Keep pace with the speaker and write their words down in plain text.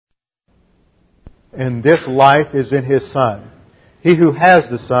and this life is in His Son. He who has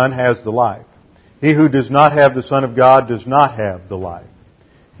the Son has the life. He who does not have the Son of God does not have the life.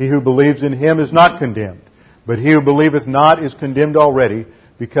 He who believes in Him is not condemned, but he who believeth not is condemned already,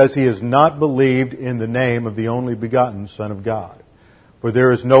 because he has not believed in the name of the only begotten Son of God. For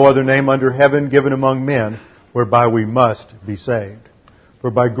there is no other name under heaven given among men whereby we must be saved.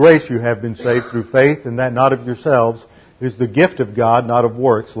 For by grace you have been saved through faith, and that not of yourselves. It is the gift of God, not of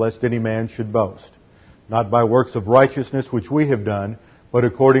works, lest any man should boast. Not by works of righteousness which we have done, but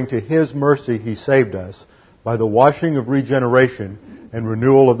according to His mercy He saved us, by the washing of regeneration and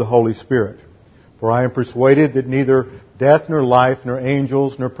renewal of the Holy Spirit. For I am persuaded that neither death nor life, nor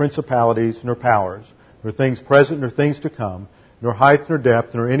angels, nor principalities, nor powers, nor things present, nor things to come, nor height, nor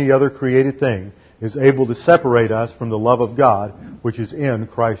depth, nor any other created thing is able to separate us from the love of God, which is in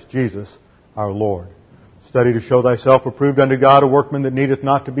Christ Jesus our Lord. Study to show thyself approved unto God, a workman that needeth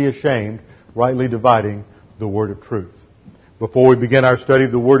not to be ashamed, rightly dividing the word of truth. Before we begin our study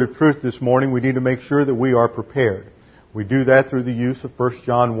of the word of truth this morning, we need to make sure that we are prepared. We do that through the use of 1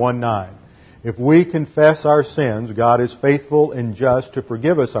 John 1:9. If we confess our sins, God is faithful and just to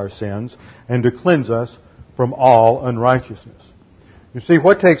forgive us our sins and to cleanse us from all unrighteousness. You see,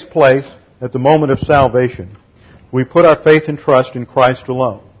 what takes place at the moment of salvation? We put our faith and trust in Christ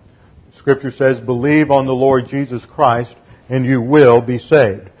alone. Scripture says, believe on the Lord Jesus Christ and you will be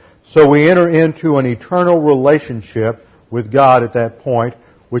saved. So we enter into an eternal relationship with God at that point,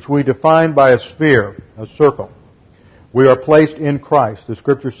 which we define by a sphere, a circle. We are placed in Christ. The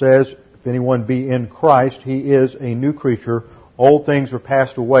Scripture says, if anyone be in Christ, he is a new creature. Old things are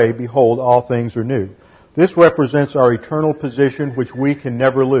passed away. Behold, all things are new. This represents our eternal position, which we can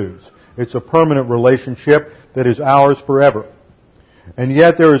never lose. It's a permanent relationship that is ours forever. And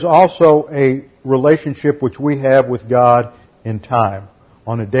yet there is also a relationship which we have with God in time,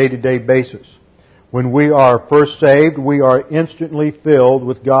 on a day-to-day basis. When we are first saved, we are instantly filled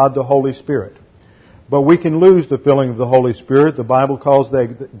with God the Holy Spirit. But we can lose the filling of the Holy Spirit. The Bible calls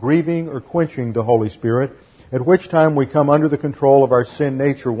that grieving or quenching the Holy Spirit, at which time we come under the control of our sin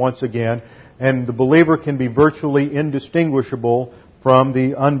nature once again, and the believer can be virtually indistinguishable from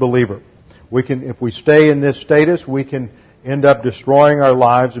the unbeliever. If we stay in this status, we can end up destroying our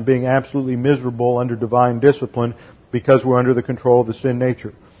lives and being absolutely miserable under divine discipline because we're under the control of the sin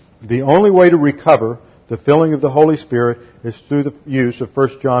nature. The only way to recover the filling of the Holy Spirit is through the use of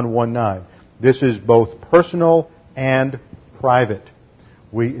 1 John 1:9. This is both personal and private.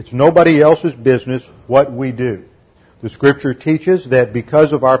 It's nobody else's business what we do. The Scripture teaches that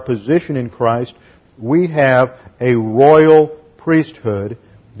because of our position in Christ, we have a royal priesthood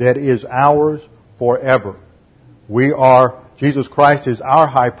that is ours forever. Jesus Christ is our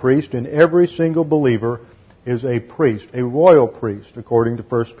high priest, and every single believer is a priest, a royal priest, according to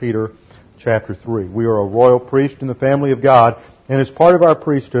 1 Peter chapter 3. We are a royal priest in the family of God, and as part of our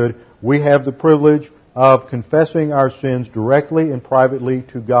priesthood, we have the privilege of confessing our sins directly and privately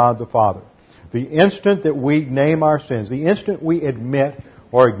to God the Father. The instant that we name our sins, the instant we admit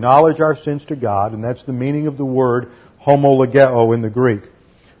or acknowledge our sins to God, and that's the meaning of the word homologeo in the Greek.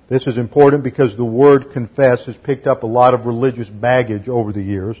 This is important because the word confess has picked up a lot of religious baggage over the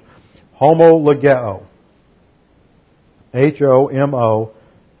years. Homologeo. Homologeo.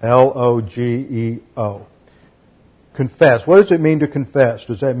 Confess. What does it mean to confess?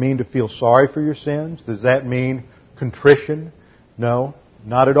 Does that mean to feel sorry for your sins? Does that mean contrition? No,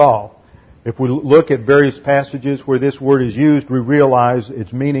 not at all. If we look at various passages where this word is used, we realize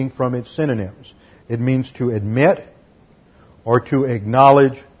its meaning from its synonyms. It means to admit or to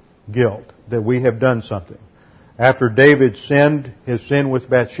acknowledge guilt, that we have done something. After David sinned his sin with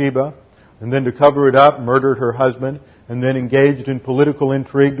Bathsheba, and then to cover it up, murdered her husband, and then engaged in political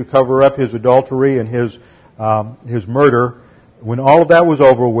intrigue to cover up his adultery and his murder, when all of that was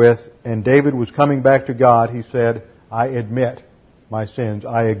over with and David was coming back to God, he said, I admit my sins.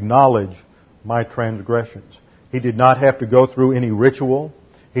 I acknowledge my transgressions. He did not have to go through any ritual.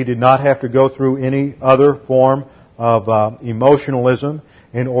 He did not have to go through any other form of emotionalism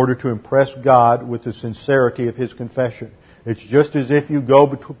in order to impress God with the sincerity of his confession. It's just as if you go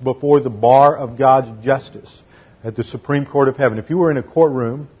before the bar of God's justice at the Supreme Court of Heaven. If you were in a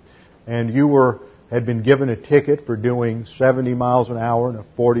courtroom and you had been given a ticket for doing 70 miles an hour in a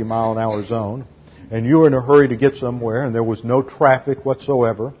 40 mile an hour zone, and you were in a hurry to get somewhere and there was no traffic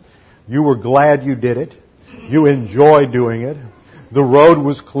whatsoever, you were glad you did it. You enjoyed doing it. The road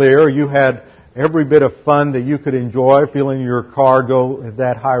was clear. You had every bit of fun that you could enjoy, feeling your car go at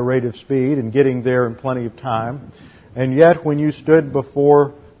that high rate of speed and getting there in plenty of time. And yet when you stood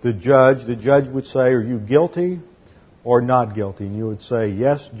before the judge would say, are you guilty or not guilty? And you would say,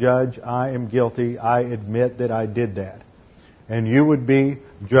 yes, Judge, I am guilty. I admit that I did that. And you would be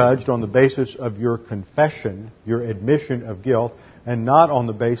judged on the basis of your confession, your admission of guilt, and not on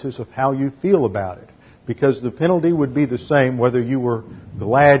the basis of how you feel about it. Because the penalty would be the same whether you were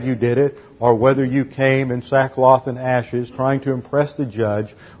glad you did it or whether you came in sackcloth and ashes trying to impress the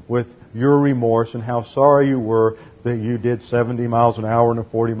judge with your remorse and how sorry you were that you did 70 miles an hour in a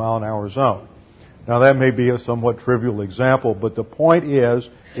 40 mile an hour zone. Now that may be a somewhat trivial example, but the point is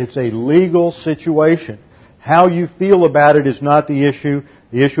it's a legal situation. How you feel about it is not the issue.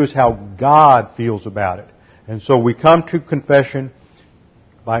 The issue is how God feels about it. And so we come to confession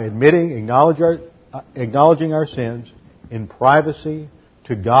by acknowledging our sins in privacy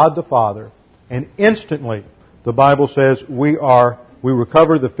to God the Father, and instantly, the Bible says, we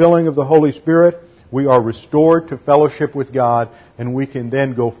recover the filling of the Holy Spirit, we are restored to fellowship with God, and we can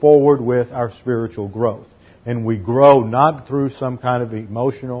then go forward with our spiritual growth. And we grow not through some kind of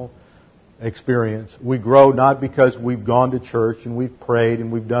emotional experience. We grow not because we've gone to church and we've prayed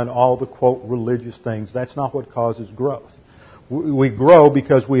and we've done all the, quote, religious things. That's not what causes growth. We grow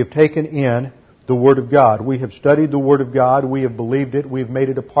because we have taken in the Word of God. We have studied the Word of God. We have believed it. We have made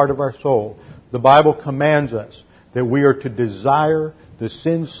it a part of our soul. The Bible commands us that we are to desire the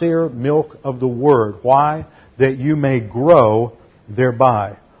sincere milk of the Word. Why? That you may grow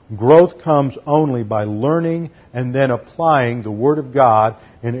thereby. Growth comes only by learning and then applying the Word of God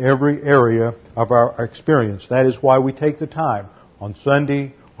in every area of our experience. That is why we take the time on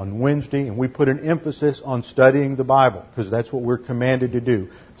Sunday, on Wednesday, and we put an emphasis on studying the Bible, because that's what we're commanded to do.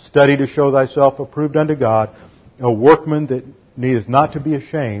 Study to show thyself approved unto God, a workman that needeth not to be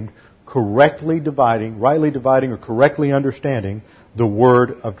ashamed, rightly dividing or correctly understanding the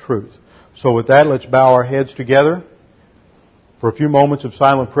word of truth. So with that, let's bow our heads together for a few moments of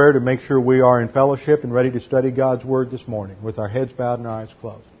silent prayer to make sure we are in fellowship and ready to study God's Word this morning, with our heads bowed and our eyes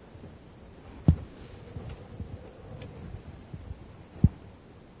closed.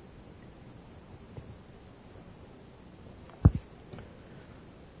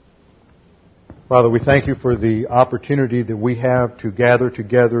 Father, we thank you for the opportunity that we have to gather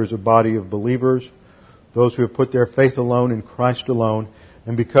together as a body of believers, those who have put their faith alone in Christ alone,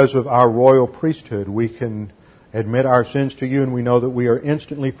 and because of our royal priesthood, we can admit our sins to you, and we know that we are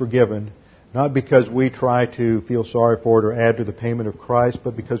instantly forgiven, not because we try to feel sorry for it or add to the payment of Christ,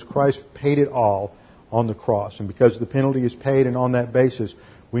 but because Christ paid it all on the cross. And because the penalty is paid, and on that basis,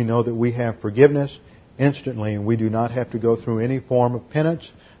 we know that we have forgiveness instantly, and we do not have to go through any form of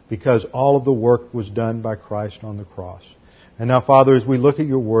penance, because all of the work was done by Christ on the cross. And now, Father, as we look at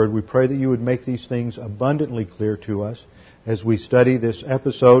your Word, we pray that you would make these things abundantly clear to us as we study this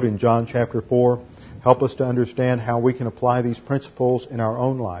episode in John chapter 4. Help us to understand how we can apply these principles in our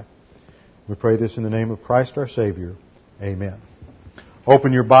own life. We pray this in the name of Christ our Savior. Amen.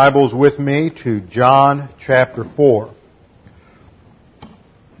 Open your Bibles with me to John chapter 4.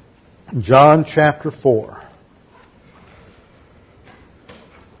 John chapter 4.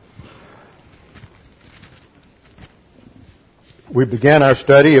 We began our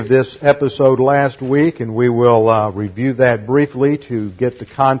study of this episode last week, and we will review that briefly to get the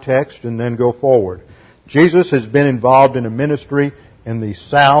context and then go forward. Jesus has been involved in a ministry in the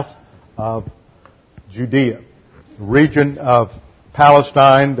south of Judea, a region of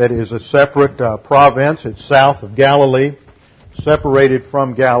Palestine that is a separate province. It's south of Galilee, separated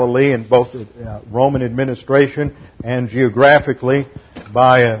from Galilee in both Roman administration and geographically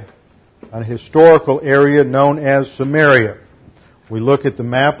by a historical area known as Samaria. We look at the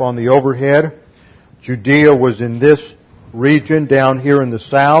map on the overhead. Judea was in this region down here in the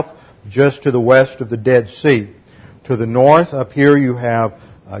south, just to the west of the Dead Sea. To the north, up here, you have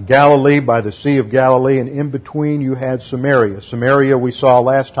Galilee by the Sea of Galilee, and in between you had Samaria. Samaria, we saw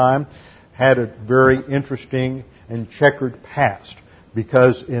last time, had a very interesting and checkered past,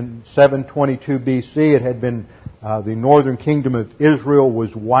 because in 722 BC it had been the northern kingdom of Israel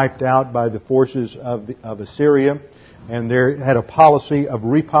was wiped out by the forces of Assyria, and they had a policy of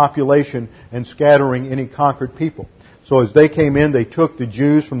repopulation and scattering any conquered people. So as they came in, they took the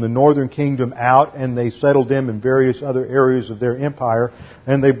Jews from the northern kingdom out, and they settled them in various other areas of their empire,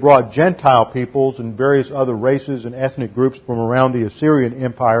 and they brought Gentile peoples and various other races and ethnic groups from around the Assyrian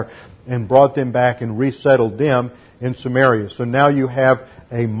Empire and brought them back and resettled them in Samaria. So now you have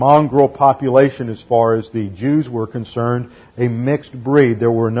a mongrel population as far as the Jews were concerned, a mixed breed.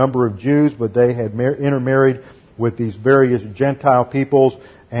 There were a number of Jews, but they had intermarried with these various Gentile peoples,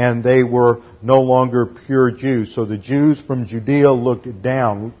 and they were no longer pure Jews. So the Jews from Judea looked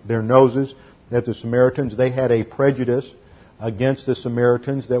down their noses at the Samaritans. They had a prejudice against the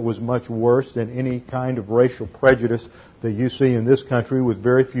Samaritans that was much worse than any kind of racial prejudice that you see in this country, with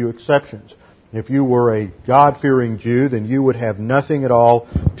very few exceptions. If you were a God-fearing Jew, then you would have nothing at all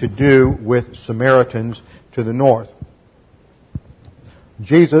to do with Samaritans to the north.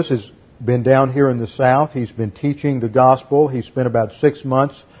 Jesus has been down here in the south. He's been teaching the gospel. He spent about 6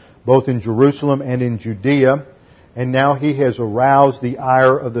 months both in Jerusalem and in Judea. And now he has aroused the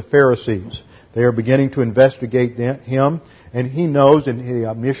ire of the Pharisees. They are beginning to investigate him. And he knows in the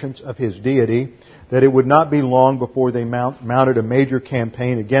omniscience of his deity that it would not be long before they mounted a major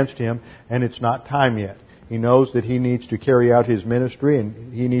campaign against him. And it's not time yet. He knows that he needs to carry out his ministry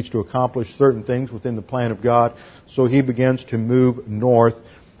and he needs to accomplish certain things within the plan of God. So he begins to move north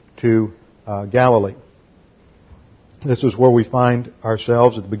to Galilee. This is where we find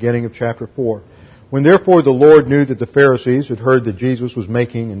ourselves at the beginning of chapter 4. When therefore the Lord knew that the Pharisees had heard that Jesus was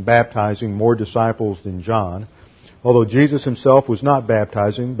making and baptizing more disciples than John, although Jesus himself was not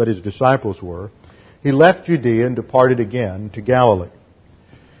baptizing, but his disciples were, he left Judea and departed again to Galilee.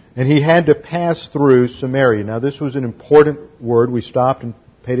 And he had to pass through Samaria. Now this was an important word. We stopped and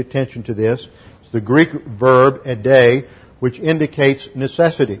paid attention to this. It's the Greek verb ede, which indicates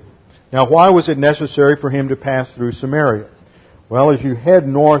necessity. Now why was it necessary for him to pass through Samaria? Well, as you head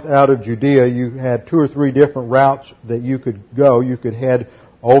north out of Judea, you had 2 or 3 different routes that you could go. You could head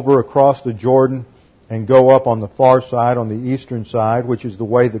over across the Jordan and go up on the far side, on the eastern side, which is the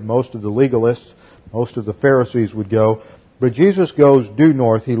way that most of the legalists, most of the Pharisees would go. But Jesus goes due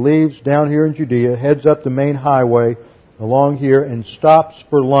north. He leaves down here in Judea, heads up the main highway along here, and stops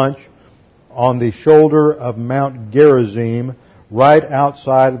for lunch on the shoulder of Mount Gerizim, right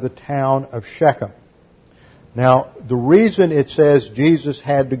outside of the town of Shechem. Now, the reason it says Jesus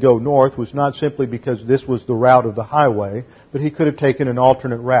had to go north was not simply because this was the route of the highway, but he could have taken an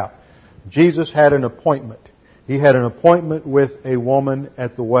alternate route. Jesus had an appointment. He had an appointment with a woman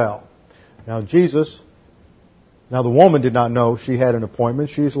at the well. Now, the woman did not know she had an appointment.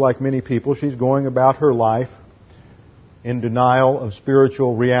 She's like many people. She's going about her life in denial of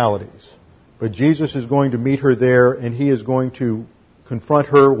spiritual realities. But Jesus is going to meet her there, and he is going to confront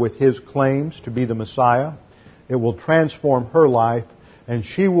her with his claims to be the Messiah. It will transform her life, and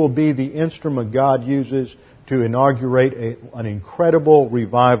she will be the instrument God uses to inaugurate an incredible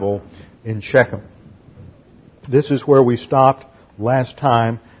revival in Shechem. This is where we stopped last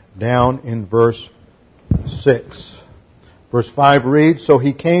time, down in verse 6. Verse 5 reads, So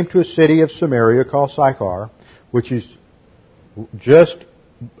he came to a city of Samaria called Sychar, which is just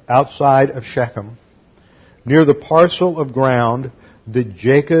outside of Shechem, near the parcel of ground that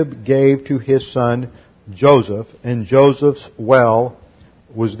Jacob gave to his son Joseph, and Joseph's well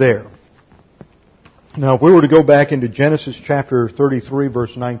was there. Now, if we were to go back into Genesis chapter 33,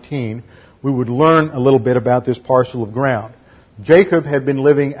 verse 19, we would learn a little bit about this parcel of ground. Jacob had been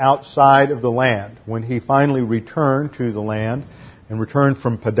living outside of the land. When he finally returned to the land and returned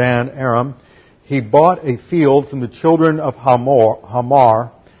from Padan Aram, he bought a field from the children of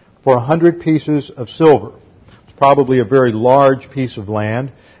Hamor for 100 pieces of silver. It's probably a very large piece of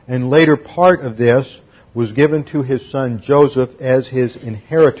land, and later part of this was given to his son Joseph as his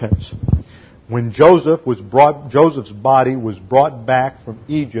inheritance. When Joseph's body was brought back from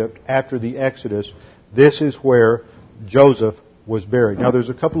Egypt after the Exodus, this is where Joseph was buried. Now there's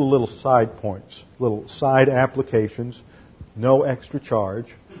a couple of little side points, little side applications, no extra charge.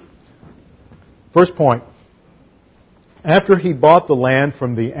 First point, after he bought the land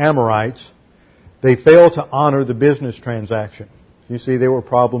from the Amorites, they failed to honor the business transaction. You see, there were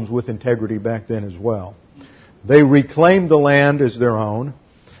problems with integrity back then as well. They reclaimed the land as their own,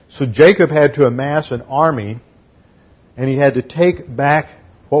 so Jacob had to amass an army, and he had to take back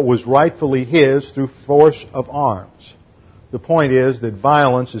what was rightfully his through force of arms. The point is that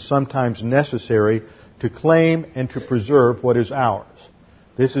violence is sometimes necessary to claim and to preserve what is ours.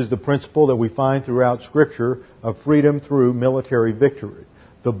 This is the principle that we find throughout Scripture of freedom through military victory.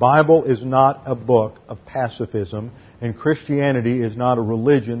 The Bible is not a book of pacifism, and Christianity is not a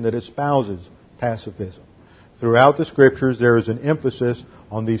religion that espouses pacifism. Throughout the Scriptures, there is an emphasis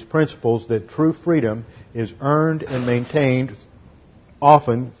on these principles that true freedom is earned and maintained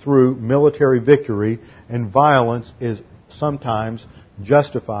often through military victory, and violence is sometimes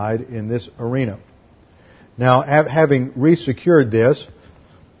justified in this arena. Now, having resecured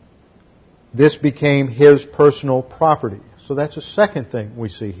this became his personal property. So that's a second thing we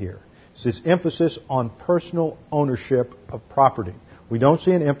see here. It's this emphasis on personal ownership of property. We don't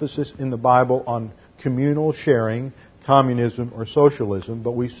see an emphasis in the Bible on communal sharing, communism, or socialism,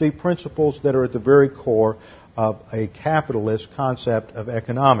 but we see principles that are at the very core of a capitalist concept of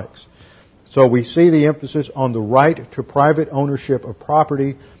economics. So we see the emphasis on the right to private ownership of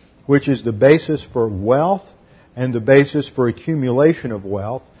property, which is the basis for wealth and the basis for accumulation of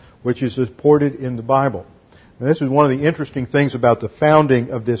wealth, which is supported in the Bible. And this is one of the interesting things about the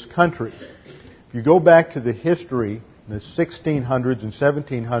founding of this country. If you go back to the history, in the 1600s and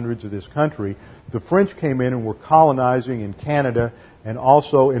 1700s of this country, the French came in and were colonizing in Canada and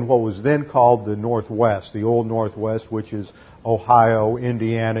also in what was then called the Northwest, the old Northwest, which is Ohio,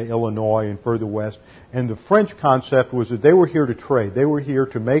 Indiana, Illinois, and further west. And the French concept was that they were here to trade. They were here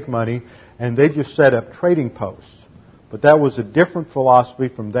to make money, and they just set up trading posts. But that was a different philosophy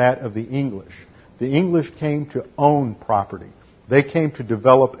from that of the English. The English came to own property. They came to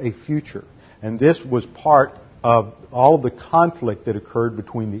develop a future. And this was part of all of the conflict that occurred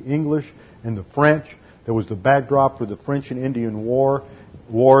between the English and the French. There was the backdrop for the French and Indian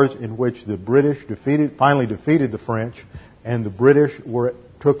wars in which the British finally defeated the French, and the British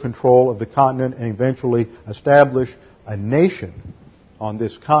took control of the continent and eventually established a nation on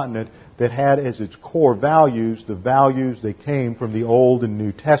this continent that had as its core values the values that came from the Old and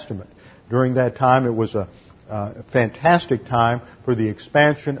New Testament. During that time, it was a fantastic time for the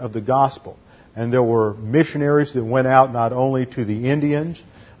expansion of the gospel. And there were missionaries that went out not only to the Indians,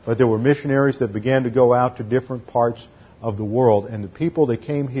 but there were missionaries that began to go out to different parts of the world. And the people that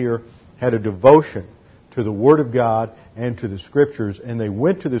came here had a devotion to the Word of God and to the Scriptures. And they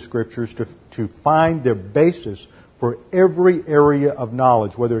went to the Scriptures to find their basis for every area of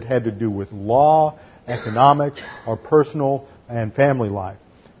knowledge, whether it had to do with law, economics, or personal and family life.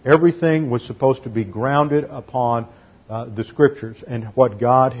 Everything was supposed to be grounded upon the Scriptures and what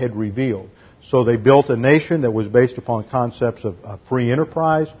God had revealed. So they built a nation that was based upon concepts of free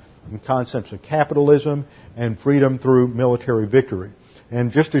enterprise and concepts of capitalism and freedom through military victory.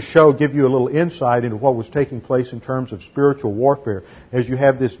 And just to give you a little insight into what was taking place in terms of spiritual warfare, as you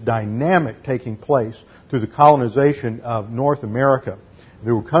have this dynamic taking place through the colonization of North America.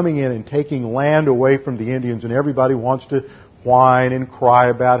 They were coming in and taking land away from the Indians, and everybody wants to whine and cry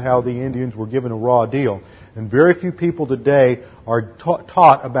about how the Indians were given a raw deal. And very few people today are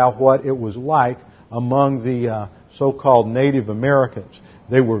taught about what it was like among the so-called Native Americans.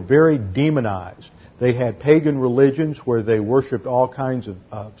 They were very demonized. They had pagan religions where they worshipped all kinds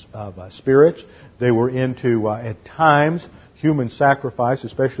of spirits. They were into, at times, human sacrifice,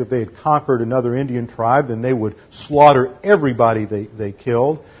 especially if they had conquered another Indian tribe. Then they would slaughter everybody they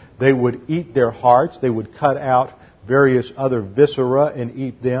killed. They would eat their hearts. They would cut out various other viscera and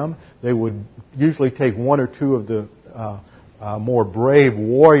eat them. They would usually take one or two of the more brave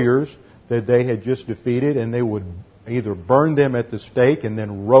warriors that they had just defeated, and they would either burn them at the stake and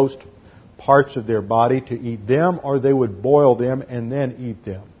then roast parts of their body to eat them, or they would boil them and then eat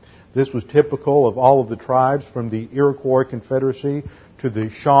them. This was typical of all of the tribes from the Iroquois Confederacy to the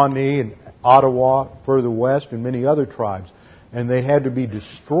Shawnee and Ottawa further west and many other tribes. And they had to be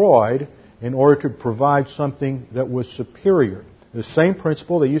destroyed in order to provide something that was superior. The same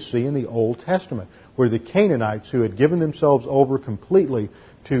principle that you see in the Old Testament, where the Canaanites, who had given themselves over completely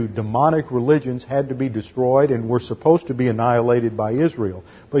to demonic religions, had to be destroyed and were supposed to be annihilated by Israel.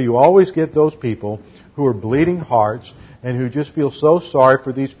 But you always get those people who are bleeding hearts and who just feel so sorry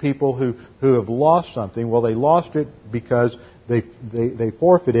for these people who have lost something. Well, they lost it because they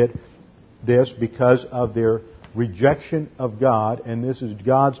forfeited this because of their rejection of God, and this is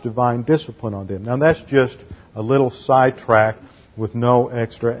God's divine discipline on them. Now, that's just a little sidetrack with no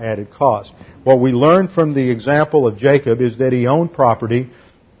extra added cost. What we learn from the example of Jacob is that he owned property.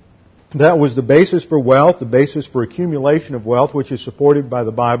 That was the basis for wealth, the basis for accumulation of wealth, which is supported by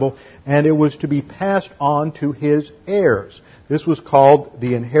the Bible, and it was to be passed on to his heirs. This was called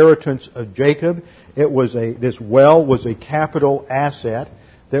the inheritance of Jacob. This well was a capital asset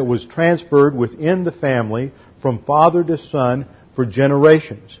that was transferred within the family from father to son for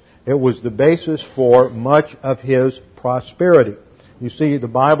generations. It was the basis for much of his prosperity. You see, the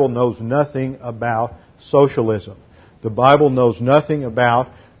Bible knows nothing about socialism. The Bible knows nothing about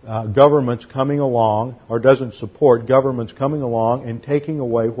governments coming along, or doesn't support governments coming along and taking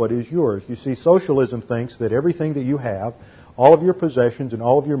away what is yours. You see, socialism thinks that everything that you have, all of your possessions and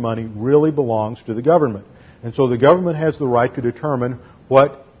all of your money, really belongs to the government. And so the government has the right to determine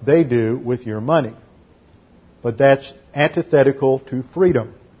what they do with your money. But that's antithetical to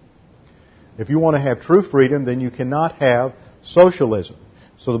freedom. If you want to have true freedom, then you cannot have socialism.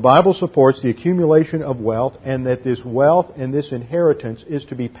 So the Bible supports the accumulation of wealth, and that this wealth and this inheritance is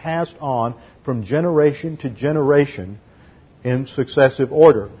to be passed on from generation to generation in successive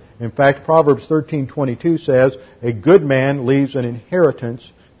order. In fact, Proverbs 13:22 says, "A good man leaves an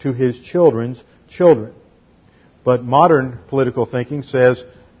inheritance to his children's children." But modern political thinking says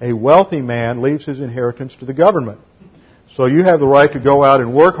a wealthy man leaves his inheritance to the government. So you have the right to go out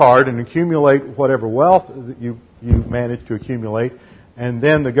and work hard and accumulate whatever wealth that you manage to accumulate, and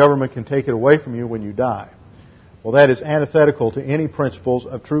then the government can take it away from you when you die. Well, that is antithetical to any principles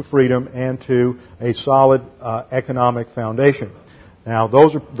of true freedom and to a solid economic foundation. Now,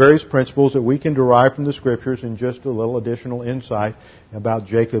 those are various principles that we can derive from the Scriptures, and just a little additional insight about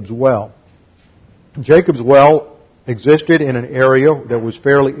Jacob's well. Jacob's well existed in an area that was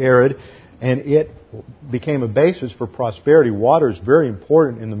fairly arid, and it became a basis for prosperity. Water is very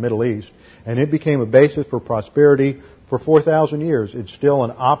important in the Middle East, and it became a basis for prosperity for 4,000 years. It's still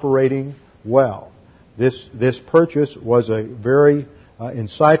an operating well. This purchase was a very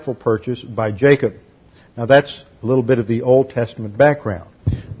insightful purchase by Jacob. Now that's a little bit of the Old Testament background.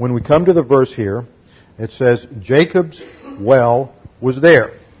 When we come to the verse here, it says, Jacob's well was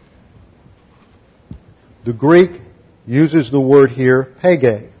there. The Greek uses the word here,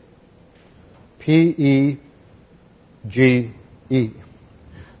 pege. P-E-G-E.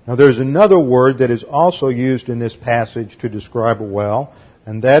 Now there's another word that is also used in this passage to describe a well,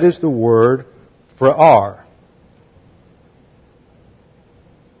 and that is the word phrear.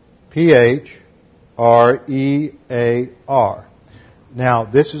 P-H-R-E-A-R. Now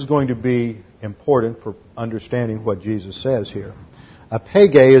this is going to be important for understanding what Jesus says here. A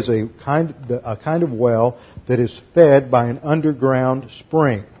pege is a kind of well that is fed by an underground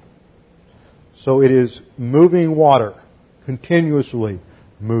spring. So it is moving water, continuously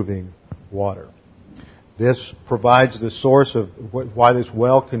moving water. This provides the source of why this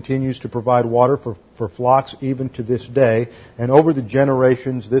well continues to provide water for flocks even to this day. And over the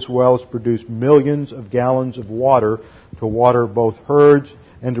generations, this well has produced millions of gallons of water to water both herds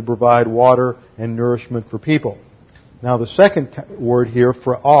and to provide water and nourishment for people. Now the second word here,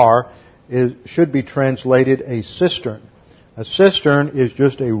 phrear, should be translated a cistern. A cistern is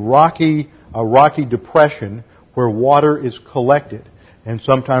just a rocky depression where water is collected. And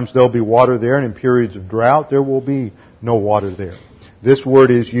sometimes there'll be water there, and in periods of drought there will be no water there. This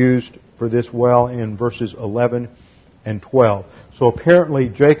word is used for this well in verses 11 and 12. So apparently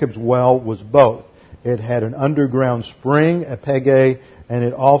Jacob's well was both. It had an underground spring, a pege, and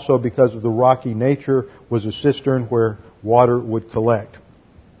it also, because of the rocky nature, was a cistern where water would collect.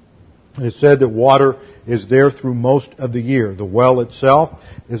 And it said that water is there through most of the year. The well itself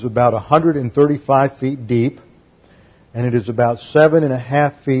is about 135 feet deep, and it is about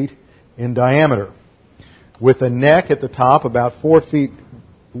 7.5 feet in diameter, with a neck at the top about 4 feet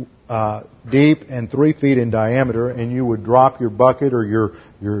deep and 3 feet in diameter, and you would drop your bucket or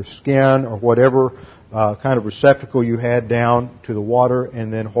your skin or whatever kind of receptacle you had down to the water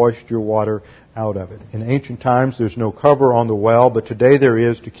and then hoist your water out of it. In ancient times, there's no cover on the well, but today there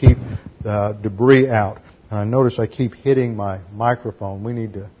is to keep debris out. And I notice I keep hitting my microphone. We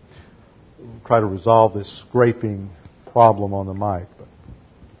need to try to resolve this scraping problem on the mic, but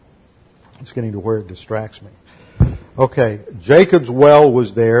it's getting to where it distracts me. Okay, Jacob's well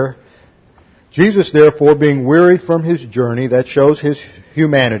was there. Jesus, therefore, being wearied from his journey, that shows his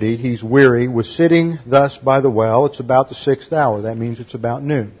humanity, he's weary, was sitting thus by the well. It's about the 6th hour. That means it's about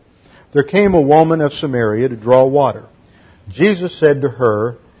noon. There came a woman of Samaria to draw water. Jesus said to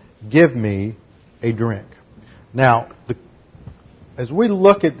her, "Give me a drink." Now, as we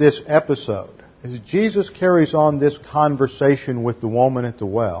look at this episode, as Jesus carries on this conversation with the woman at the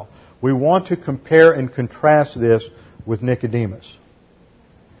well, we want to compare and contrast this with Nicodemus.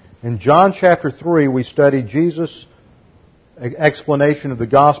 In John chapter 3, we studied Jesus' explanation of the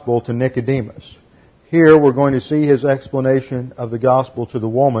gospel to Nicodemus. Here, we're going to see his explanation of the gospel to the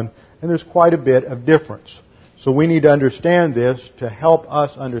woman, and there's quite a bit of difference. So we need to understand this to help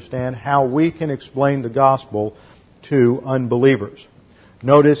us understand how we can explain the gospel to unbelievers.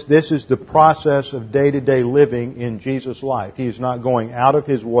 Notice this is the process of day-to-day living in Jesus' life. He is not going out of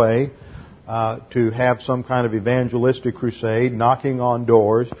his way to have some kind of evangelistic crusade, knocking on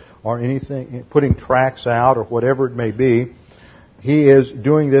doors or anything, putting tracts out or whatever it may be. He is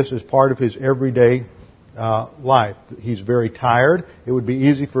doing this as part of his everyday life. He's very tired. It would be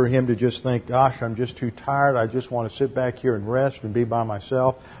easy for him to just think, gosh, I'm just too tired. I just want to sit back here and rest and be by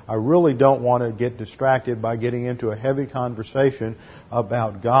myself. I really don't want to get distracted by getting into a heavy conversation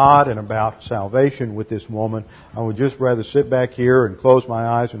about God and about salvation with this woman. I would just rather sit back here and close my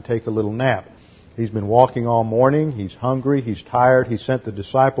eyes and take a little nap. He's been walking all morning. He's hungry. He's tired. He sent the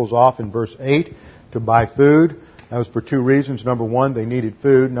disciples off in verse 8 to buy food. That was for two reasons. Number one, they needed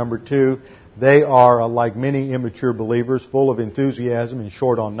food. Number two, they are, like many immature believers, full of enthusiasm and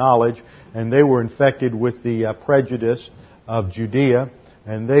short on knowledge, and they were infected with the prejudice of Judea.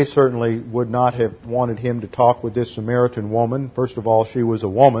 And they certainly would not have wanted him to talk with this Samaritan woman. First of all, she was a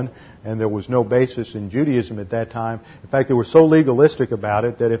woman, and there was no basis in Judaism at that time. In fact, they were so legalistic about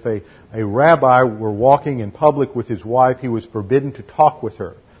it that if a rabbi were walking in public with his wife, he was forbidden to talk with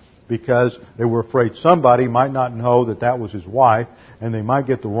her, because they were afraid somebody might not know that that was his wife, and they might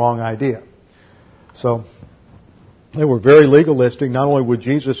get the wrong idea. So they were very legalistic. Not only would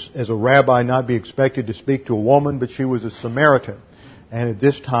Jesus, as a rabbi, not be expected to speak to a woman, but she was a Samaritan. And at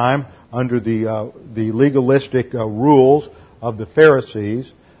this time, under the legalistic rules of the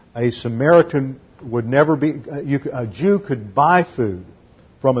Pharisees, a Samaritan would never be... a Jew could buy food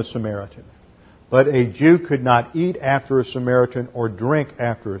from a Samaritan, but a Jew could not eat after a Samaritan or drink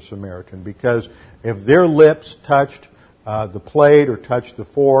after a Samaritan, because if their lips touched the plate or touched the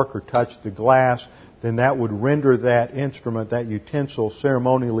fork or touched the glass, then that would render that instrument, that utensil,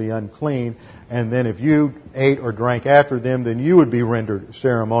 ceremonially unclean. And then if you ate or drank after them, then you would be rendered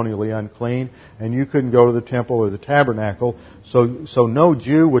ceremonially unclean, and you couldn't go to the temple or the tabernacle. So no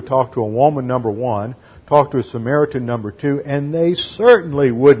Jew would talk to a woman, number one, talk to a Samaritan, number two, and they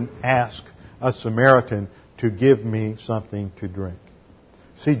certainly wouldn't ask a Samaritan to give me something to drink.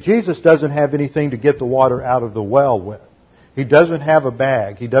 See, Jesus doesn't have anything to get the water out of the well with. He doesn't have a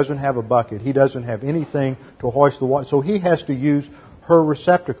bag. He doesn't have a bucket. He doesn't have anything to hoist the water. So he has to use her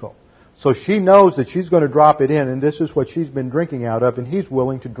receptacle. So she knows that she's going to drop it in, and this is what she's been drinking out of, and he's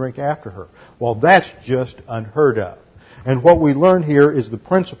willing to drink after her. Well, that's just unheard of. And what we learn here is the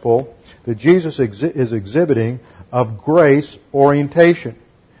principle that Jesus is exhibiting of grace orientation.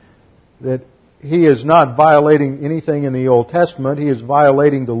 That he is not violating anything in the Old Testament. He is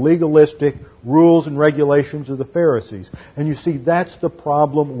violating the legalistic rules and regulations of the Pharisees. And you see, that's the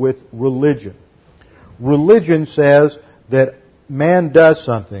problem with religion. Religion says that man does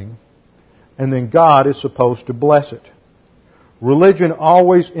something, and then God is supposed to bless it. Religion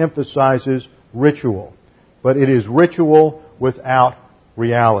always emphasizes ritual, but it is ritual without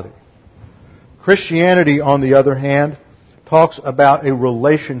reality. Christianity, on the other hand, talks about a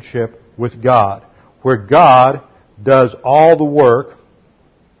relationship with God, where God does all the work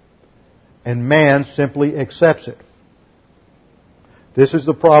and man simply accepts it. This is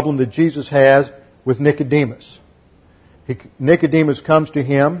the problem that Jesus has with Nicodemus. Nicodemus comes to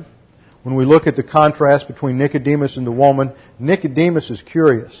him. When we look at the contrast between Nicodemus and the woman, Nicodemus is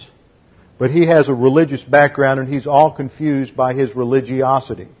curious, but he has a religious background and he's all confused by his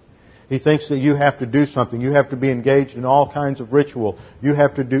religiosity. He thinks that you have to do something. You have to be engaged in all kinds of ritual. You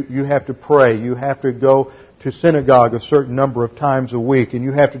have to pray. You have to go to synagogue a certain number of times a week, and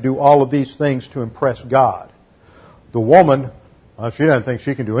you have to do all of these things to impress God. The woman, she doesn't think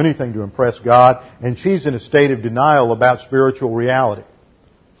she can do anything to impress God, and she's in a state of denial about spiritual reality.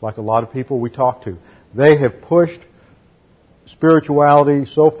 Like a lot of people we talk to. They have pushed spirituality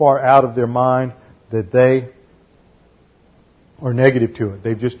so far out of their mind that they are negative to it.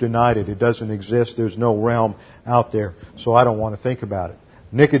 They've just denied it. It doesn't exist. There's no realm out there. So I don't want to think about it.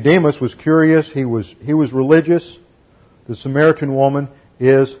 Nicodemus was curious. He was religious. The Samaritan woman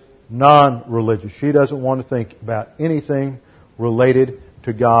is non-religious. She doesn't want to think about anything related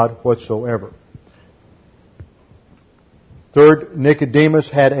to God whatsoever. Third, Nicodemus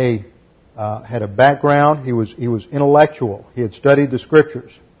had a background. He was intellectual. He had studied the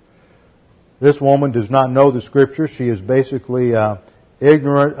Scriptures. This woman does not know the Scriptures. She is basically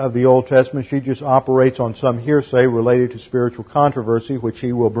ignorant of the Old Testament. She just operates on some hearsay related to spiritual controversy, which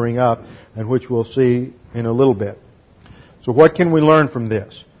he will bring up and which we'll see in a little bit. So what can we learn from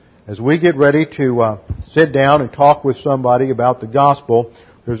this? As we get ready to sit down and talk with somebody about the gospel,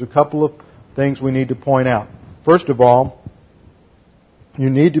 there's a couple of things we need to point out. First of all, you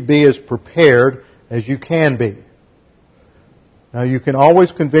need to be as prepared as you can be. Now, you can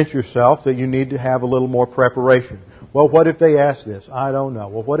always convince yourself that you need to have a little more preparation. Well, what if they ask this? I don't know.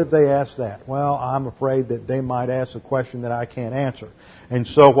 Well, what if they ask that? Well, I'm afraid that they might ask a question that I can't answer. And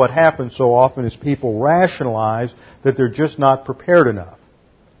so what happens so often is people rationalize that they're just not prepared enough.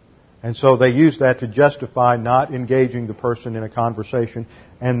 And so they use that to justify not engaging the person in a conversation,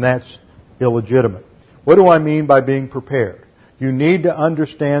 and that's illegitimate. What do I mean by being prepared? You need to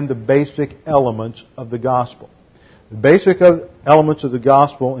understand the basic elements of the gospel. The basic elements of the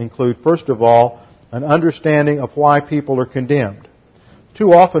gospel include, first of all, an understanding of why people are condemned.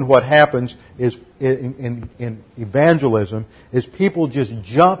 Too often what happens is in evangelism is people just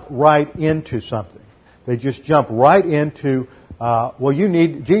jump right into something. They just jump right into,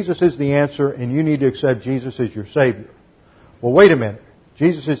 Jesus is the answer and you need to accept Jesus as your Savior. Well, wait a minute.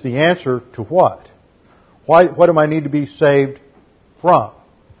 Jesus is the answer to what? What do I need to be saved from?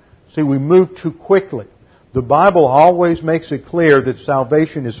 See, we move too quickly. The Bible always makes it clear that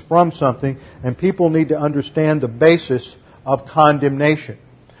salvation is from something, and people need to understand the basis of condemnation.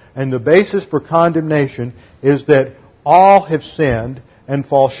 And the basis for condemnation is that all have sinned and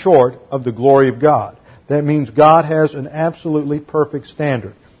fall short of the glory of God. That means God has an absolutely perfect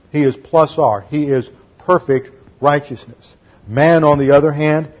standard. He is plus R. He is perfect righteousness. Man, on the other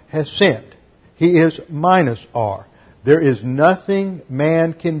hand, has sinned. He is minus R. There is nothing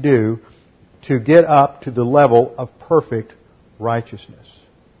man can do to get up to the level of perfect righteousness.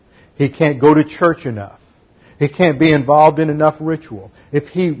 He can't go to church enough. He can't be involved in enough ritual. If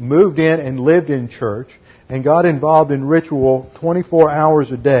he moved in and lived in church and got involved in ritual 24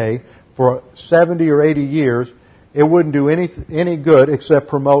 hours a day for 70 or 80 years, it wouldn't do any good except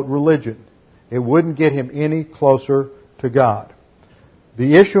promote religion. It wouldn't get him any closer to God.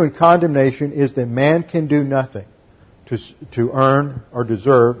 The issue in condemnation is that man can do nothing to earn or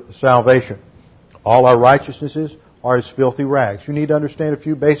deserve salvation. All our righteousnesses are as filthy rags. You need to understand a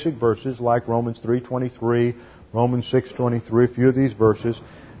few basic verses like Romans 3:23, Romans 6:23, a few of these verses,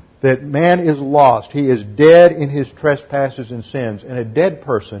 that man is lost. He is dead in his trespasses and sins, and a dead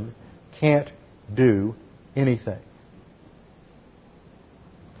person can't do anything.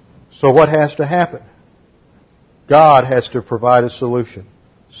 So what has to happen? God has to provide a solution.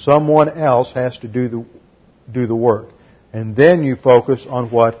 Someone else has to do the work. And then you focus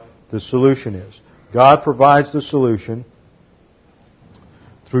on what the solution is. God provides the solution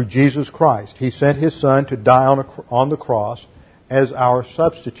through Jesus Christ. He sent His Son to die on the cross as our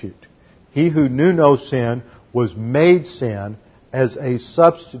substitute. He who knew no sin was made sin as a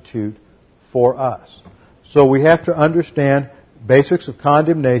substitute for us. So we have to understand basics of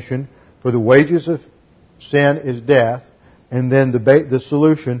condemnation. For the wages of sin is death, and then the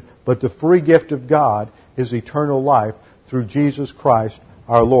solution, but the free gift of God is eternal life through Jesus Christ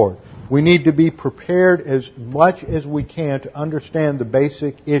our Lord. We need to be prepared as much as we can to understand the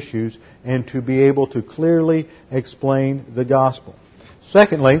basic issues and to be able to clearly explain the gospel.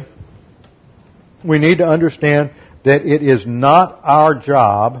 Secondly, we need to understand that it is not our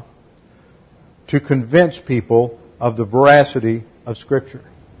job to convince people of the veracity of Scripture,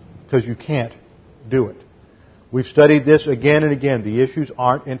 because you can't do it. We've studied this again and again. The issues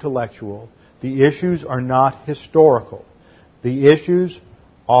aren't intellectual. The issues are not historical. The issues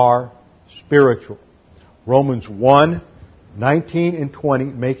are spiritual. Romans 1:19 and 20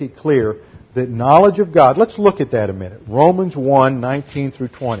 make it clear that knowledge of God... Let's look at that a minute. Romans 1:19 through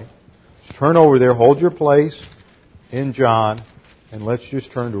 20. Let's turn over there. Hold your place in John, and let's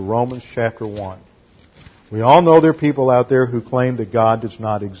just turn to Romans chapter 1. We all know there are people out there who claim that God does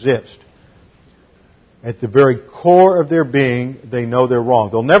not exist. At the very core of their being, they know they're wrong.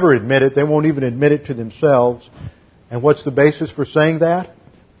 They'll never admit it. They won't even admit it to themselves. And what's the basis for saying that?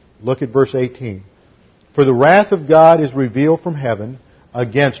 Look at verse 18. For the wrath of God is revealed from heaven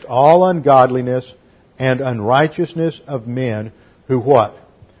against all ungodliness and unrighteousness of men who what?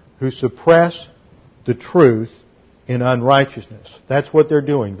 Who suppress the truth in unrighteousness. That's what they're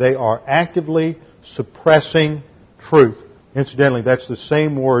doing. They are actively suppressing truth. Incidentally, that's the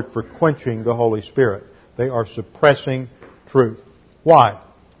same word for quenching the Holy Spirit. They are suppressing truth. Why?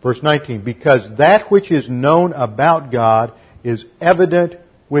 Verse 19, because that which is known about God is evident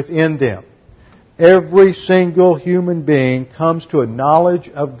within them. Every single human being comes to a knowledge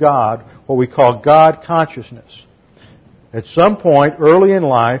of God, what we call God consciousness. At some point early in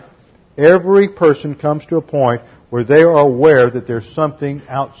life, every person comes to a point where they are aware that there's something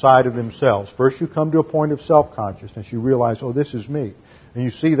outside of themselves. First you come to a point of self-consciousness. You realize, oh, this is me. And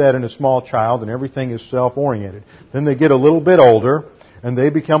you see that in a small child, and everything is self-oriented. Then they get a little bit older, and they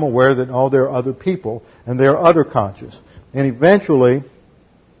become aware that, oh, there are other people, and they are other conscious. And eventually,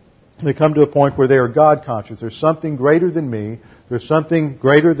 they come to a point where they are God conscious. There's something greater than me. There's something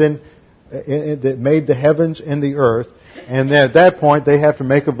greater than that made the heavens and the earth. And then at that point, they have to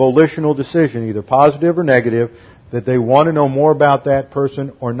make a volitional decision, either positive or negative, that they want to know more about that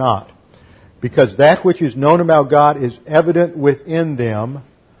person or not. Because that which is known about God is evident within them,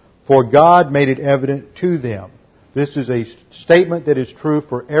 for God made it evident to them. This is a statement that is true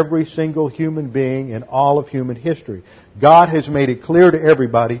for every single human being in all of human history. God has made it clear to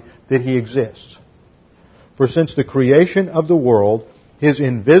everybody that He exists. For since the creation of the world, His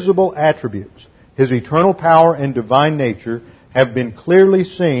invisible attributes, His eternal power and divine nature have been clearly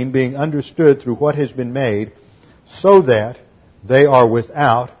seen, being understood through what has been made, so that they are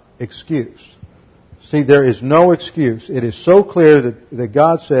without excuse. See, there is no excuse. It is so clear that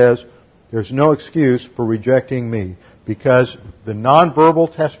God says, there's no excuse for rejecting me, because the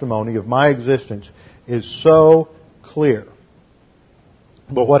nonverbal testimony of my existence is so clear.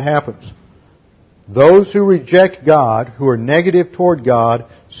 But what happens? Those who reject God, who are negative toward God,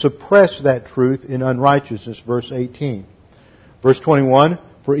 suppress that truth in unrighteousness, verse 18. Verse 21,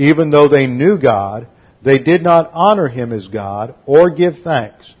 for even though they knew God, they did not honor Him as God or give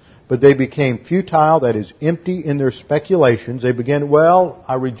thanks, but they became futile, that is, empty in their speculations. They began, well,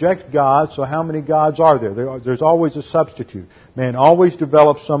 I reject God, so how many gods are there? There's always a substitute. Man always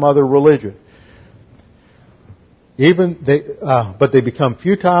develops some other religion. But they become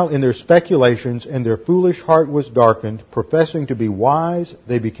futile in their speculations, and their foolish heart was darkened. Professing to be wise,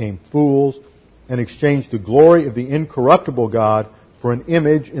 they became fools, and exchanged the glory of the incorruptible God for an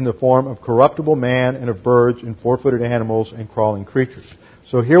image in the form of corruptible man and of birds and four-footed animals and crawling creatures.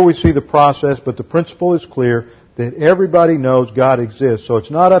 So here we see the process, but the principle is clear that everybody knows God exists. So it's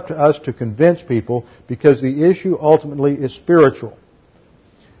not up to us to convince people, because the issue ultimately is spiritual.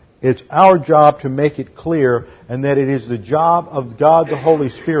 It's our job to make it clear, and that it is the job of God the Holy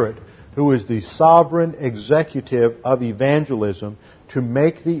Spirit, who is the sovereign executive of evangelism, to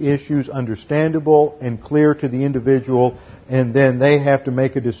make the issues understandable and clear to the individual, and then they have to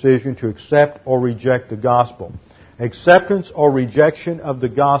make a decision to accept or reject the gospel. Acceptance or rejection of the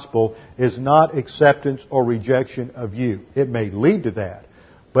gospel is not acceptance or rejection of you. It may lead to that,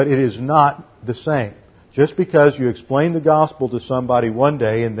 but it is not the same. Just because you explain the gospel to somebody one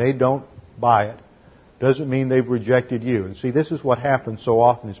day and they don't buy it, doesn't mean they've rejected you. And see, this is what happens so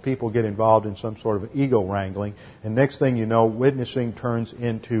often, is people get involved in some sort of ego wrangling, and next thing you know, witnessing turns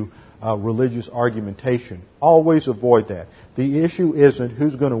into religious argumentation. Always avoid that. The issue isn't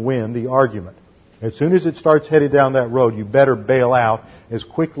who's going to win the argument. As soon as it starts headed down that road, you better bail out as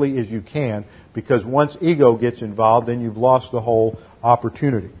quickly as you can, because once ego gets involved, then you've lost the whole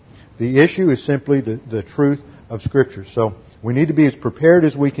opportunity. The issue is simply the truth of Scripture. So we need to be as prepared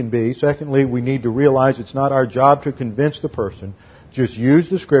as we can be. Secondly, we need to realize it's not our job to convince the person. Just use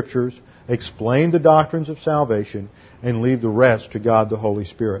the Scriptures, explain the doctrines of salvation, and leave the rest to God the Holy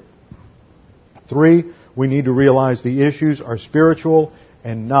Spirit. 3, we need to realize the issues are spiritual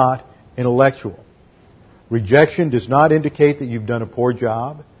and not intellectual. Rejection does not indicate that you've done a poor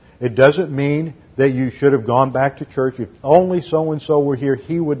job. It doesn't mean that you should have gone back to church. If only so-and-so were here,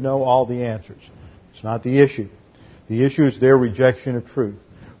 he would know all the answers. It's not the issue. The issue is their rejection of truth.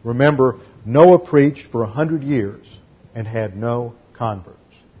 Remember, Noah preached for 100 years and had no converts.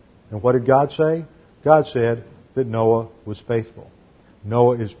 And what did God say? God said that Noah was faithful.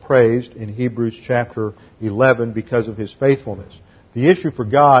 Noah is praised in Hebrews chapter 11 because of his faithfulness. The issue for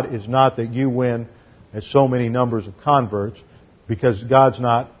God is not that you win as so many numbers of converts, because God's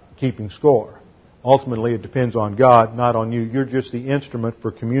not keeping score. Ultimately, it depends on God, not on you. You're just the instrument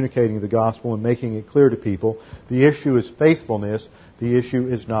for communicating the gospel and making it clear to people. The issue is faithfulness. The issue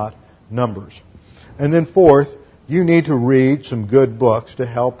is not numbers. And then fourth, you need to read some good books to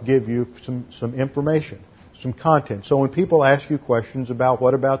help give you some information, some content. So when people ask you questions about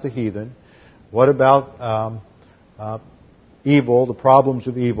what about the heathen, what about evil, the problems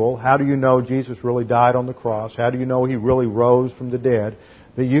of evil, how do you know Jesus really died on the cross, how do you know He really rose from the dead,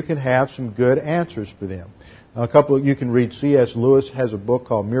 that you can have some good answers for them. You can read C.S. Lewis has a book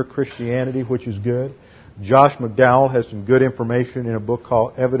called Mere Christianity, which is good. Josh McDowell has some good information in a book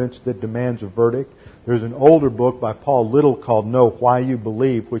called Evidence That Demands a Verdict. There's an older book by Paul Little called Know Why You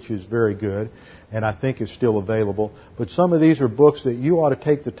Believe, which is very good, and I think is still available. But some of these are books that you ought to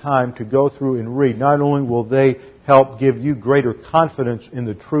take the time to go through and read. Not only will they help give you greater confidence in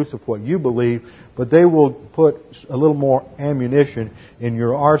the truth of what you believe, but they will put a little more ammunition in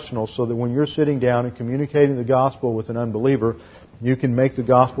your arsenal so that when you're sitting down and communicating the gospel with an unbeliever, you can make the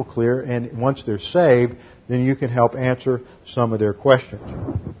gospel clear, and once they're saved, then you can help answer some of their questions.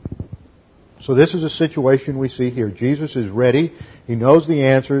 So this is a situation we see here. Jesus is ready. He knows the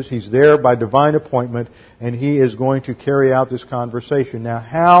answers. He's there by divine appointment, and He is going to carry out this conversation. Now,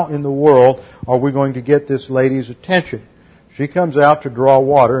 how in the world are we going to get this lady's attention? She comes out to draw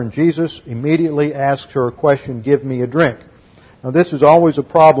water, and Jesus immediately asks her a question, "Give me a drink." Now, this is always a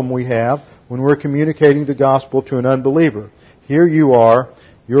problem we have when we're communicating the gospel to an unbeliever. Here you are.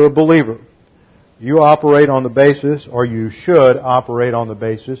 You're a believer. You operate on the basis, or you should operate on the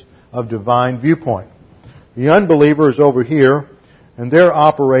basis, of divine viewpoint. The unbeliever is over here, and they're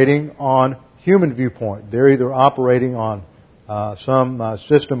operating on human viewpoint. They're either operating on some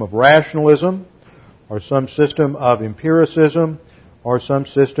system of rationalism, or some system of empiricism, or some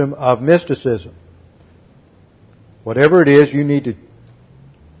system of mysticism. Whatever it is, you need to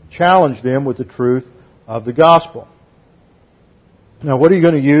challenge them with the truth of the gospel. Now, what are you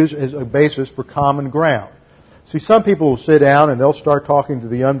going to use as a basis for common ground? See, some people will sit down and they'll start talking to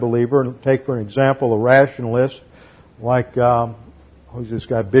the unbeliever, and take, for an example, a rationalist like who's this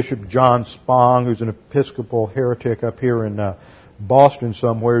guy, Bishop John Spong, who's an Episcopal heretic up here in Boston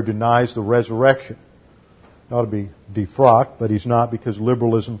somewhere, who denies the resurrection. He ought to be defrocked, but he's not, because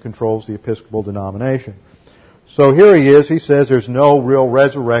liberalism controls the Episcopal denomination. So here he is. He says there's no real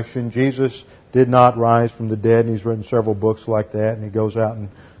resurrection. Jesus did not rise from the dead, and he's written several books like that, and he goes out and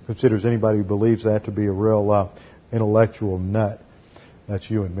considers anybody who believes that to be a real intellectual nut. That's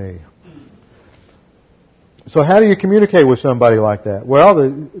you and me. So how do you communicate with somebody like that? Well,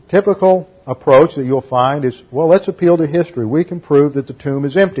 the typical approach that you'll find is, well, let's appeal to history. We can prove that the tomb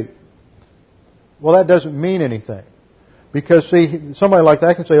is empty. Well, that doesn't mean anything. Because, see, somebody like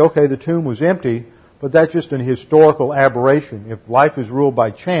that can say, okay, the tomb was empty, but that's just an historical aberration. If life is ruled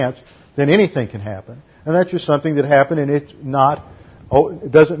by chance, then anything can happen. And that's just something that happened, and it's not,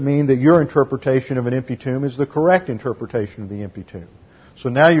 it doesn't mean that your interpretation of an empty tomb is the correct interpretation of the empty tomb. So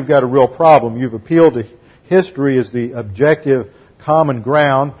now you've got a real problem. You've appealed to history as the objective common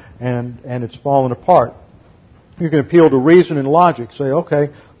ground, and it's fallen apart. You can appeal to reason and logic. Say, okay,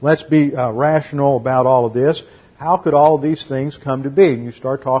 let's be rational about all of this. How could all of these things come to be? And you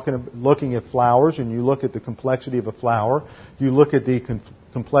start looking at flowers, and you look at the complexity of a flower. You look at the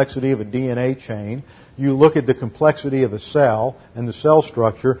complexity of a DNA chain. You look at the complexity of a cell and the cell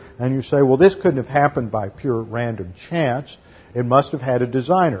structure, and you say, well, this couldn't have happened by pure random chance. It must have had a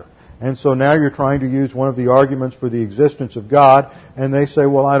designer. And so now you're trying to use one of the arguments for the existence of God, and they say,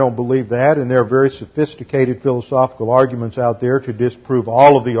 well, I don't believe that, and there are very sophisticated philosophical arguments out there to disprove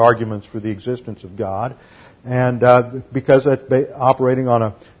all of the arguments for the existence of God, and because that's operating on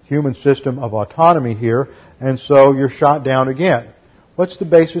a human system of autonomy here, and so you're shot down again. What's the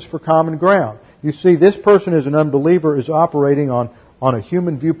basis for common ground? You see, this person as an unbeliever is operating on a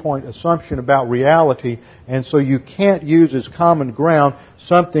human viewpoint assumption about reality, and so you can't use as common ground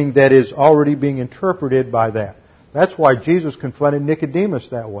something that is already being interpreted by that. That's why Jesus confronted Nicodemus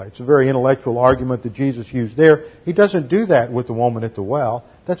that way. It's a very intellectual argument that Jesus used there. He doesn't do that with the woman at the well.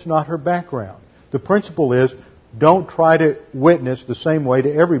 That's not her background. The principle is, don't try to witness the same way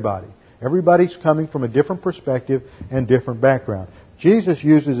to everybody. Everybody's coming from a different perspective and different background. Jesus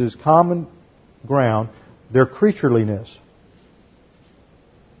uses as common ground their creatureliness.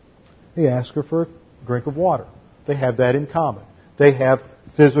 He asks her for a drink of water. They have that in common. They have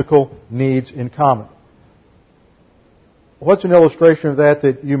physical needs in common. What's an illustration of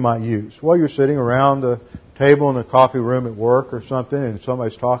that you might use? Well, you're sitting around the table in a coffee room at work or something, and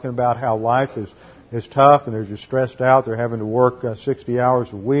somebody's talking about how life is tough, and they're just stressed out. They're having to work 60 hours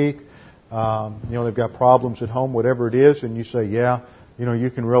a week. They've got problems at home, whatever it is, and you say, yeah,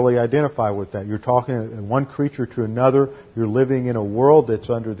 you can really identify with that. You're talking one creature to another. You're living in a world that's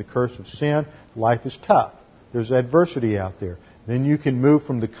under the curse of sin. Life is tough. There's adversity out there. Then you can move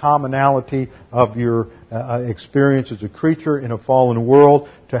from the commonality of your experience as a creature in a fallen world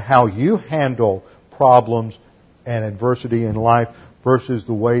to how you handle problems and adversity in life versus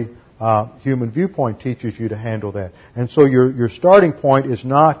the way human viewpoint teaches you to handle that. And so your starting point is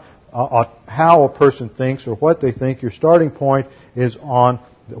not how a person thinks or what they think. Your starting point is on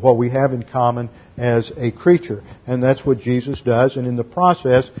what we have in common as a creature. And that's what Jesus does. And in the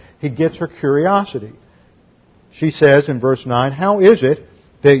process, He gets her curiosity. She says in verse 9, how is it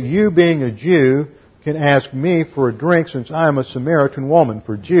that you, being a Jew, can ask me for a drink since I am a Samaritan woman?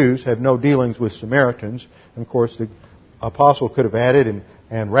 For Jews have no dealings with Samaritans. And of course, the apostle could have added,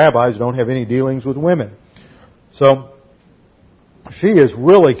 and rabbis don't have any dealings with women. So she is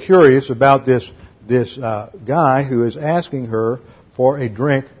really curious about this guy who is asking her for a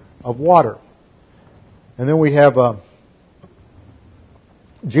drink of water. And then we have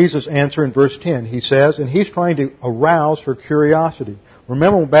Jesus' answer in verse 10. He says, and he's trying to arouse her curiosity.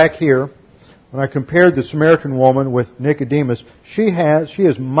 Remember back here, when I compared the Samaritan woman with Nicodemus, she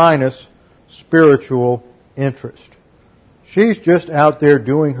is minus spiritual interest. She's just out there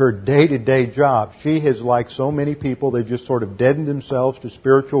doing her day-to-day job. She has, like so many people, they just sort of deadened themselves to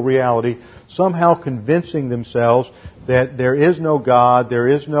spiritual reality, somehow convincing themselves that there is no God, there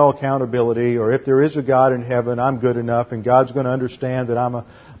is no accountability, or if there is a God in heaven, I'm good enough, and God's going to understand that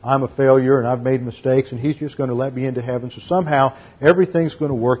I'm a failure and I've made mistakes, and He's just going to let me into heaven. So somehow everything's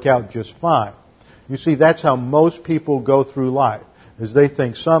going to work out just fine. You see, that's how most people go through life, is they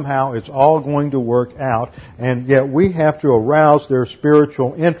think somehow it's all going to work out, and yet we have to arouse their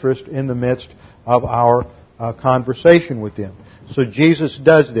spiritual interest in the midst of our conversation with them. So Jesus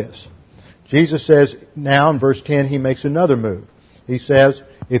does this. Jesus says, now in verse 10, He makes another move. He says,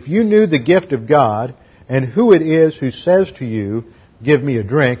 if you knew the gift of God and who it is who says to you, give me a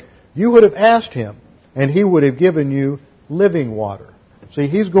drink, you would have asked Him, and He would have given you living water. See,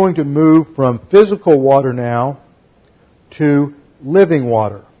 He's going to move from physical water now to living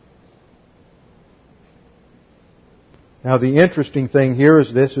water. Now the interesting thing here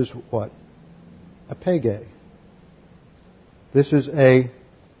is this is what? A pege. This is a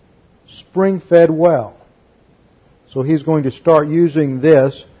spring-fed well. So he's going to start using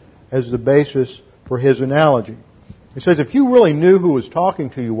this as the basis for his analogy. He says, if you really knew who was talking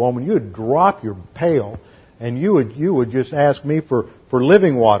to you, woman, you would drop your pail and you would just ask me for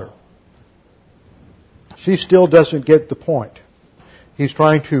living water. She still doesn't get the point. He's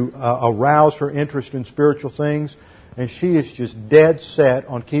trying to arouse her interest in spiritual things, and she is just dead set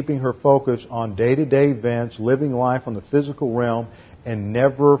on keeping her focus on day-to-day events, living life on the physical realm, and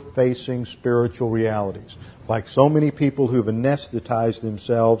never facing spiritual realities. Like so many people who've anesthetized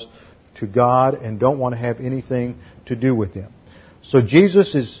themselves to God and don't want to have anything to do with Him. So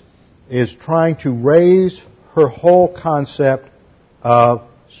Jesus is trying to raise her whole concept of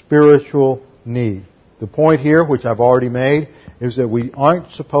spiritual need. The point here, which I've already made, is that we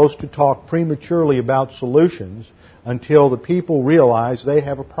aren't supposed to talk prematurely about solutions until the people realize they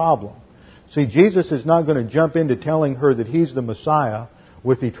have a problem. See, Jesus is not going to jump into telling her that He's the Messiah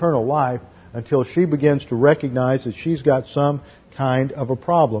with eternal life until she begins to recognize that she's got some kind of a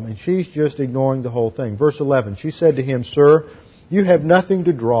problem. And she's just ignoring the whole thing. Verse 11, she said to him, Sir, you have nothing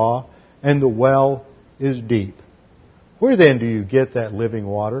to draw, and the well is deep. Where then do you get that living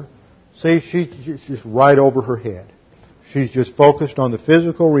water? See, she's just right over her head. She's just focused on the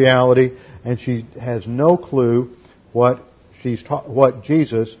physical reality, and she has no clue what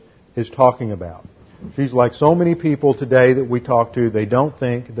Jesus is talking about. She's like so many people today that we talk to. They don't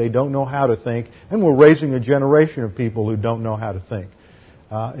think, they don't know how to think, and we're raising a generation of people who don't know how to think.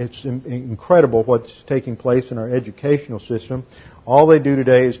 It's incredible what's taking place in our educational system. All they do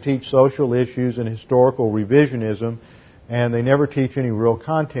today is teach social issues and historical revisionism, and they never teach any real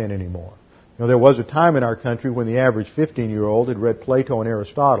content anymore. You know, there was a time in our country when the average 15-year-old had read Plato and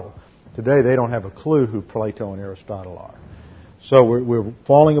Aristotle. Today they don't have a clue who Plato and Aristotle are. So we're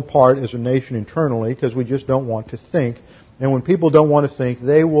falling apart as a nation internally because we just don't want to think. And when people don't want to think,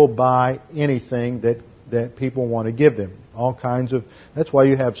 they will buy anything that people want to give them. All kinds of... That's why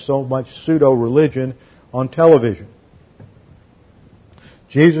you have so much pseudo-religion on television.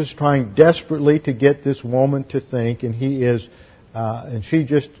 Jesus is trying desperately to get this woman to think, and and she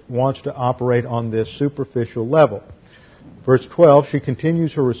just wants to operate on this superficial level. Verse 12, she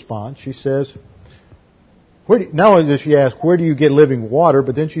continues her response. She says, not only does she ask, where do you get living water?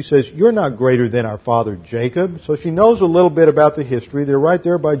 But then she says, you're not greater than our father Jacob. So she knows a little bit about the history. They're right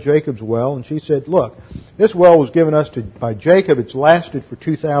there by Jacob's well. And she said, look, this well was given us by Jacob. It's lasted for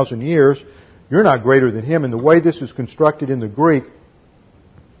 2,000 years. You're not greater than him. And the way this is constructed in the Greek,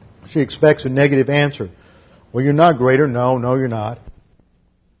 she expects a negative answer. Well, you're not greater. No, you're not.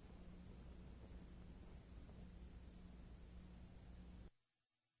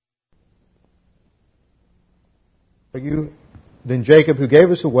 Than Jacob, who gave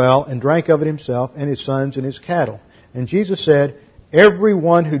us the well and drank of it himself and his sons and his cattle. And Jesus said,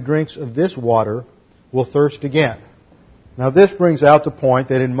 everyone who drinks of this water will thirst again. Now this brings out the point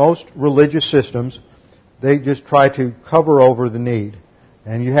that in most religious systems, they just try to cover over the need.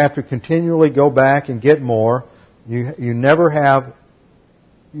 And you have to continually go back and get more. You never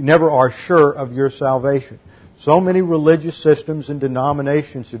are sure of your salvation. So many religious systems and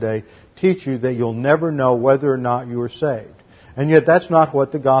denominations today teach you that you'll never know whether or not you are saved. And yet that's not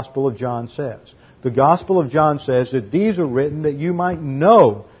what the Gospel of John says. The Gospel of John says that these are written that you might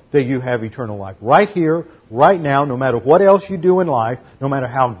know that you have eternal life. Right here, right now, no matter what else you do in life, no matter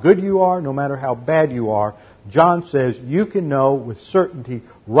how good you are, no matter how bad you are, John says you can know with certainty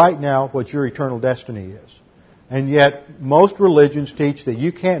right now what your eternal destiny is. And yet most religions teach that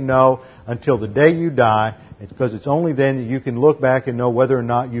you can't know until the day you die. It's because it's only then that you can look back and know whether or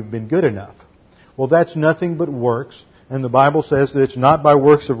not you've been good enough. Well, that's nothing but works. And the Bible says that it's not by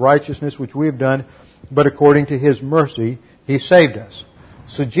works of righteousness which we have done, but according to His mercy, He saved us.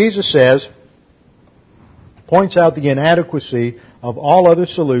 So Jesus points out the inadequacy of all other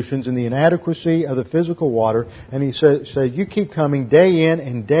solutions and the inadequacy of the physical water. And He says, you keep coming day in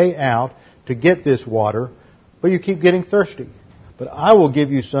and day out to get this water, but you keep getting thirsty. But I will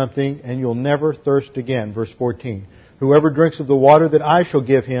give you something, and you'll never thirst again. Verse 14. Whoever drinks of the water that I shall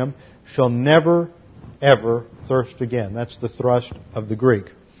give him shall never, ever thirst again. That's the thrust of the Greek.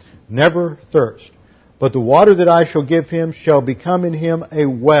 Never thirst. But the water that I shall give him shall become in him a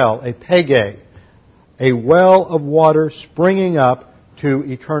well, a pege, a well of water springing up to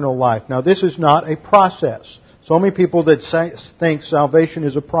eternal life. Now this is not a process. So many people that think salvation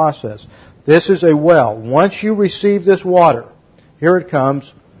is a process. This is a well. Once you receive this water, here it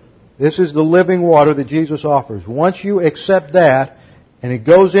comes. This is the living water that Jesus offers. Once you accept that, and it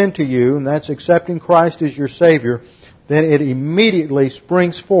goes into you, and that's accepting Christ as your Savior, then it immediately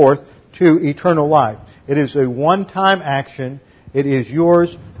springs forth to eternal life. It is a one-time action. It is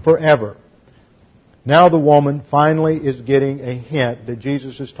yours forever. Now the woman finally is getting a hint that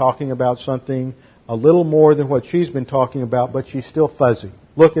Jesus is talking about something a little more than what she's been talking about, but she's still fuzzy.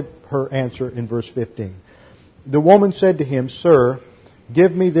 Look at her answer in verse 15. The woman said to him, "Sir,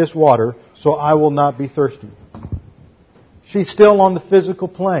 give me this water so I will not be thirsty." She's still on the physical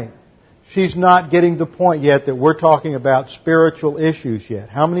plane. She's not getting the point yet that we're talking about spiritual issues yet.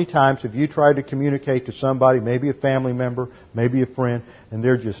 How many times have you tried to communicate to somebody, maybe a family member, maybe a friend, and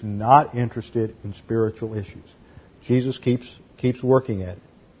they're just not interested in spiritual issues? Jesus keeps working at it.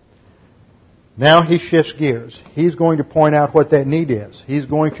 Now he shifts gears. He's going to point out what that need is. He's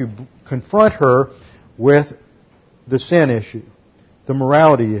going to confront her with the sin issue, the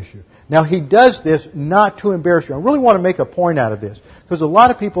morality issue. Now he does this not to embarrass you. I really want to make a point out of this, because a lot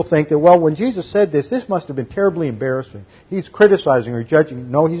of people think that, well, when Jesus said this must have been terribly embarrassing. He's criticizing or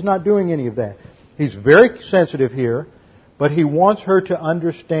judging. No, he's not doing any of that. He's very sensitive here, but he wants her to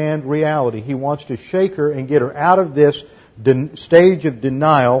understand reality. He wants to shake her and get her out of this stage of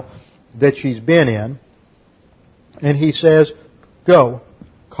denial that she's been in. And he says, "Go,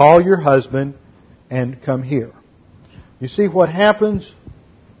 call your husband and come here." You see what happens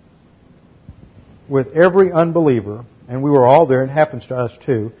with every unbeliever, and we were all there, and it happens to us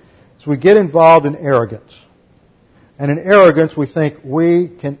too, is we get involved in arrogance. And in arrogance, we think we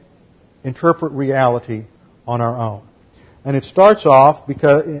can interpret reality on our own. And it starts off,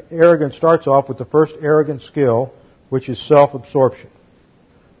 because arrogance starts off with the first arrogant skill, which is self-absorption.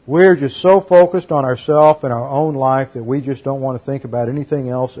 We're just so focused on ourselves and our own life that we just don't want to think about anything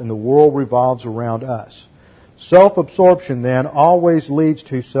else, and the world revolves around us. Self-absorption then always leads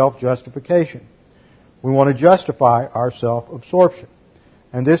to self-justification. We want to justify our self-absorption.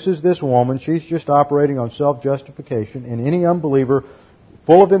 And this is this woman. She's just operating on self-justification. And any unbeliever,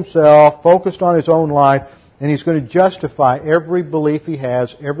 full of himself, focused on his own life, and he's going to justify every belief he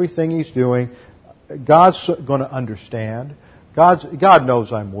has, everything he's doing. God's going to understand. God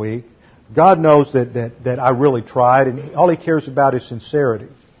knows I'm weak. God knows that I really tried, and all He cares about is sincerity.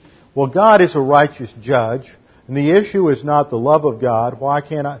 Well, God is a righteous judge. And the issue is not the love of God.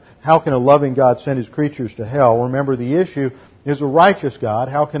 How can a loving God send His creatures to hell? Remember, the issue is a righteous God.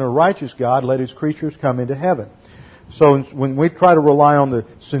 How can a righteous God let His creatures come into heaven? So when we try to rely on the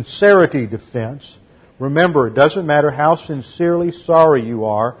sincerity defense, remember, it doesn't matter how sincerely sorry you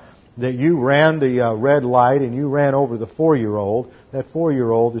are that you ran the red light and you ran over the 4-year-old. That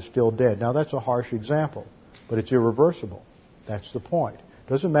 4-year-old is still dead. Now, that's a harsh example, but it's irreversible. That's the point. It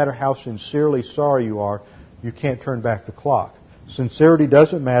doesn't matter how sincerely sorry you are. You can't turn back the clock. Sincerity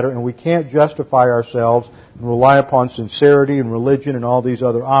doesn't matter, and we can't justify ourselves and rely upon sincerity and religion and all these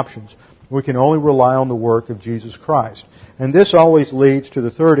other options. We can only rely on the work of Jesus Christ. And this always leads to the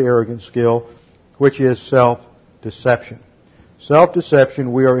third arrogant skill, which is self-deception.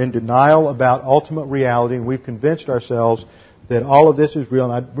 Self-deception, we are in denial about ultimate reality, and we've convinced ourselves that all of this is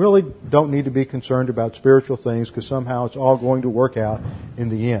real, and I really don't need to be concerned about spiritual things because somehow it's all going to work out in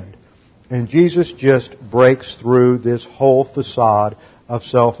the end. And Jesus just breaks through this whole facade of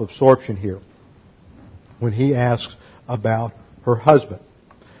self-absorption here when He asks about her husband.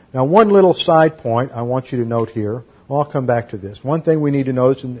 Now, one little side point I want you to note here. Well, I'll come back to this. One thing we need to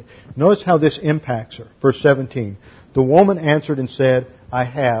notice, and notice how this impacts her. Verse 17. The woman answered and said, "I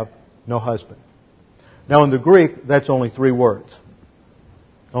have no husband." Now, in the Greek, that's only 3 words.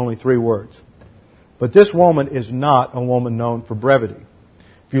 Only 3 words. But this woman is not a woman known for brevity.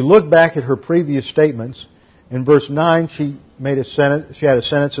 If you look back at her previous statements, in verse 9 she had a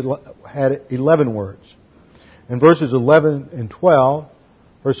sentence that had 11 words. In verses 11 and 12,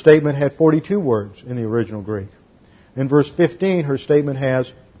 her statement had 42 words in the original Greek. In verse 15, her statement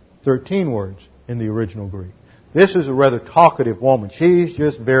has 13 words in the original Greek. This is a rather talkative woman. She's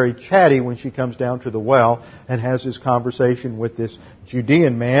just very chatty when she comes down to the well and has this conversation with this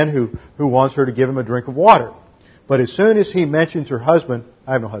Judean man who wants her to give him a drink of water. But as soon as he mentions her husband,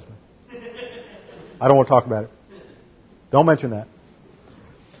 "I have no husband. I don't want to talk about it. Don't mention that."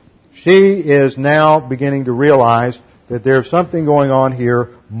 She is now beginning to realize that there's something going on here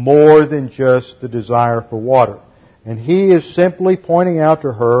more than just the desire for water. And he is simply pointing out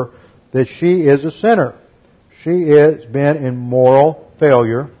to her that she is a sinner. She has been in moral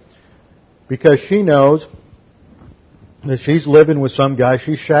failure because she knows that she's living with some guy.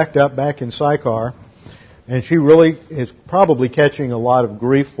 She's shacked up back in Sychar. And she really is probably catching a lot of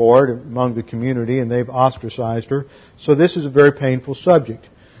grief for it among the community, and they've ostracized her. So this is a very painful subject.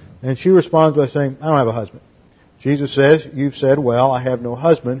 And she responds by saying, I don't have a husband. Jesus says, you've said, well, I have no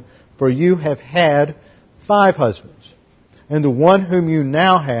husband, for you have had 5 husbands. And the one whom you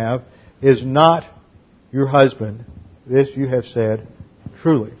now have is not your husband. This you have said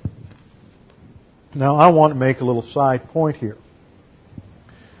truly. Now, I want to make a little side point here.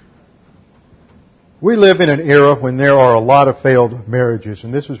 We live in an era when there are a lot of failed marriages,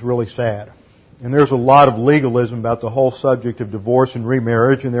 and this is really sad. And there's a lot of legalism about the whole subject of divorce and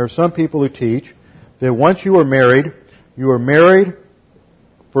remarriage, and there are some people who teach that once you are married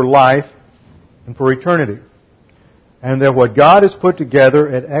for life and for eternity. And that what God has put together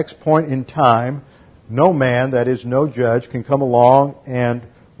at X point in time, no man, that is no judge, can come along and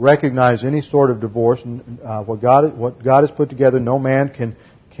recognize any sort of divorce. What God has put together, no man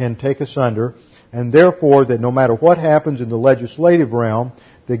can take asunder. And therefore, that no matter what happens in the legislative realm,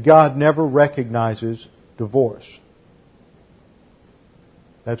 that God never recognizes divorce.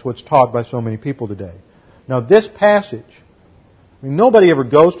 That's what's taught by so many people today. Now, this passage, nobody ever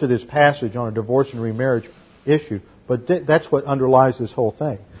goes to this passage on a divorce and remarriage issue, but that's what underlies this whole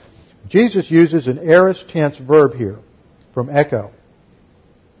thing. Jesus uses an aorist tense verb here from echo.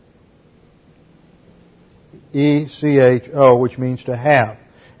 E-C-H-O, which means to have.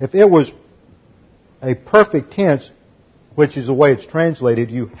 If it was a perfect tense, which is the way it's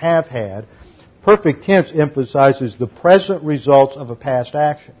translated, you have had, perfect tense emphasizes the present results of a past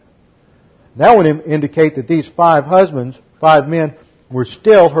action. That would indicate that these 5 men, were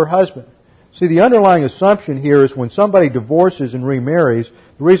still her husband. See, the underlying assumption here is when somebody divorces and remarries,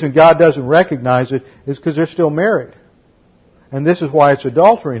 the reason God doesn't recognize it is because they're still married. And this is why it's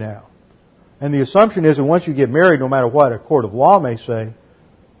adultery now. And the assumption is that once you get married, no matter what a court of law may say,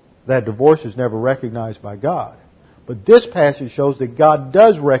 that divorce is never recognized by God. But this passage shows that God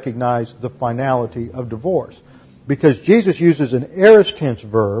does recognize the finality of divorce. Because Jesus uses an aorist tense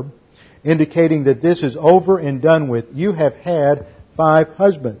verb indicating that this is over and done with. You have had 5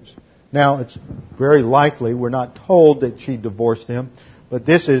 husbands. Now, it's very likely, we're not told that she divorced him, but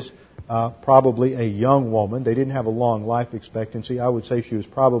this is probably a young woman. They didn't have a long life expectancy. I would say she was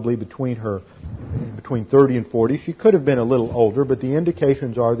probably between 30 and 40. She could have been a little older, but the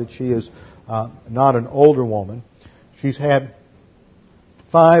indications are that she is not an older woman. She's had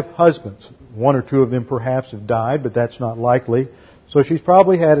 5 husbands. 1 or 2 of them perhaps have died, but that's not likely. So she's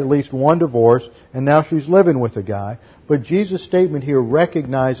probably had at least 1 divorce, and now she's living with a guy. But Jesus' statement here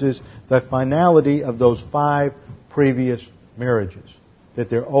recognizes the finality of those 5 previous marriages, that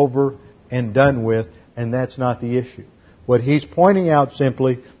they're over and done with, and that's not the issue. What he's pointing out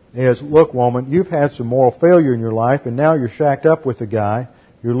simply is, look, woman, you've had some moral failure in your life, and now you're shacked up with a guy.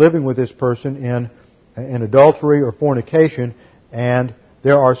 You're living with this person in adultery or fornication, and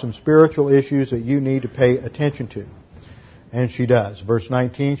there are some spiritual issues that you need to pay attention to. And she does. Verse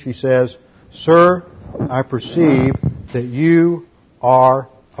 19, she says, Sir, I perceive that you are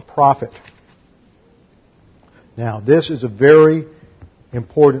a prophet. Now, this is a very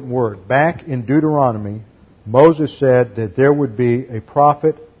important word. Back in Deuteronomy, Moses said that there would be a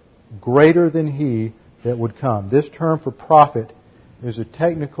prophet greater than he that would come. This term for prophet is a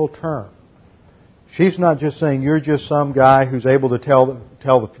technical term. She's not just saying you're just some guy who's able to tell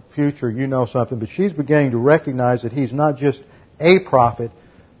the future, you know something, but she's beginning to recognize that he's not just a prophet,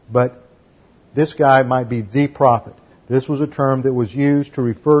 but this guy might be the prophet. This was a term that was used to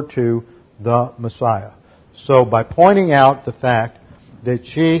refer to the Messiah. So by pointing out the fact that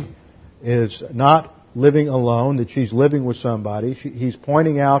she is not living alone, that she's living with somebody, he's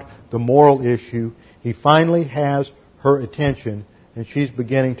pointing out the moral issue. He finally has her attention, and she's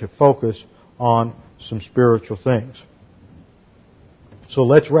beginning to focus on some spiritual things. So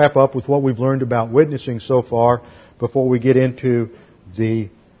let's wrap up with what we've learned about witnessing so far before we get into the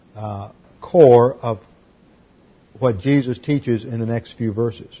core of what Jesus teaches in the next few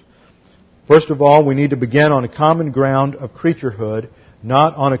verses. First of all, we need to begin on a common ground of creaturehood,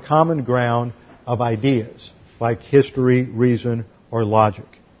 not on a common ground of ideas like history, reason, or logic.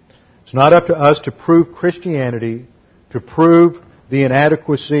 It's not up to us to prove Christianity, to prove the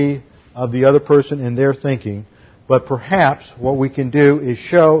inadequacy of the other person in their thinking, but perhaps what we can do is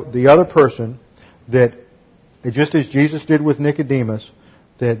show the other person that, just as Jesus did with Nicodemus,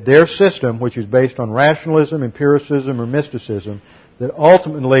 that their system, which is based on rationalism, empiricism, or mysticism, that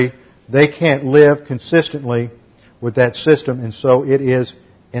ultimately they can't live consistently with that system, and so it is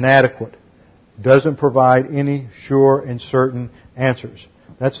inadequate. Doesn't provide any sure and certain answers.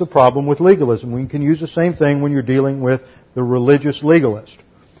 That's the problem with legalism. We can use the same thing when you're dealing with the religious legalist.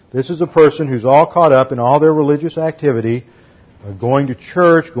 This is a person who's all caught up in all their religious activity, going to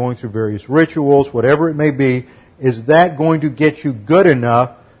church, going through various rituals, whatever it may be. Is that going to get you good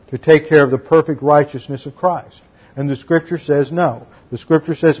enough to take care of the perfect righteousness of Christ? And the Scripture says no. The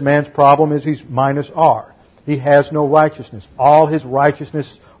Scripture says man's problem is he's minus R. He has no righteousness. All his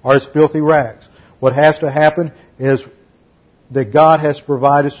righteousness are as filthy rags. What has to happen is that God has to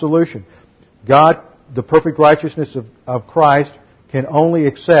provide a solution. God, the perfect righteousness of Christ, can only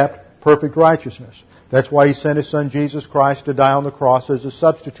accept perfect righteousness. That's why He sent His Son Jesus Christ to die on the cross as a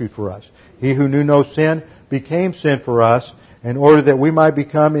substitute for us. He who knew no sin became sin for us in order that we might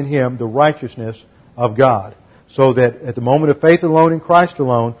become in Him the righteousness of God. So that at the moment of faith alone in Christ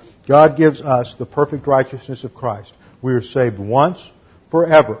alone, God gives us the perfect righteousness of Christ. We are saved once,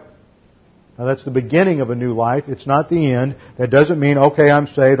 forever. Now that's the beginning of a new life. It's not the end. That doesn't mean, okay, I'm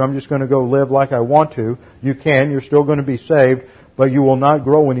saved, I'm just going to go live like I want to. You can, you're still going to be saved, but you will not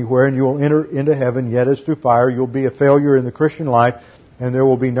grow anywhere, and you will enter into heaven yet as through fire. You'll be a failure in the Christian life, and there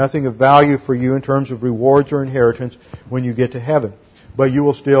will be nothing of value for you in terms of rewards or inheritance when you get to heaven. But you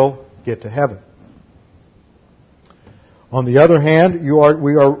will still get to heaven. On the other hand,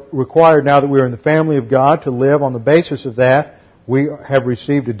 we are required, now that we are in the family of God, to live on the basis of that. We have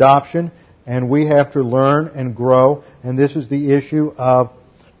received adoption, and we have to learn and grow. And this is the issue of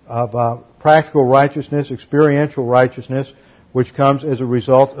practical righteousness, experiential righteousness, which comes as a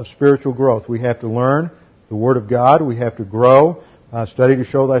result of spiritual growth. We have to learn the Word of God. We have to grow. Study to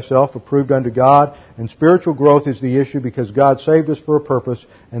show thyself approved unto God. And spiritual growth is the issue because God saved us for a purpose,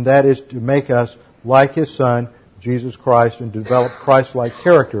 and that is to make us like His Son, Jesus Christ, and develop Christ-like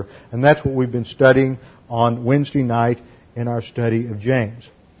character. And that's what we've been studying on Wednesday night in our study of James.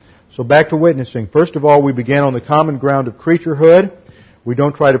 So back to witnessing. First of all, we began on the common ground of creaturehood. We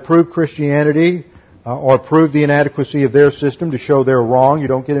don't try to prove Christianity or prove the inadequacy of their system to show they're wrong. You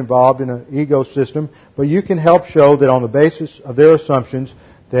don't get involved in an ego system. But you can help show that on the basis of their assumptions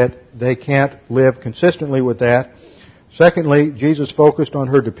that they can't live consistently with that. Secondly, Jesus focused on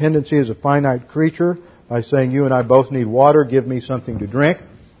her dependency as a finite creature by saying, you and I both need water, give me something to drink.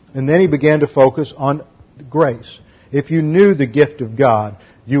 And then He began to focus on grace. If you knew the gift of God,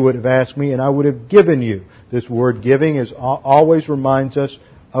 you would have asked me and I would have given you. This word giving always reminds us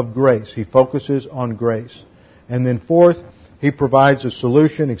of grace. He focuses on grace. And then fourth, He provides a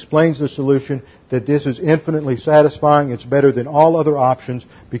solution, explains the solution, that this is infinitely satisfying. It's better than all other options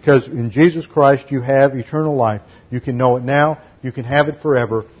because in Jesus Christ you have eternal life. You can know it now. You can have it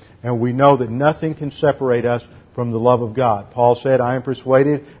forever. And we know that nothing can separate us from the love of God. Paul said, I am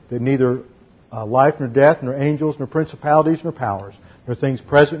persuaded that neither life nor death, nor angels, nor principalities, nor powers, nor things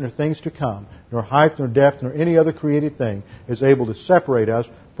present, nor things to come, nor height, nor depth, nor any other created thing is able to separate us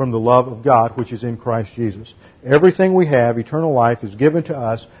from the love of God which is in Christ Jesus. Everything we have, eternal life, is given to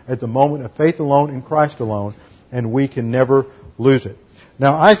us at the moment of faith alone in Christ alone, and we can never lose it.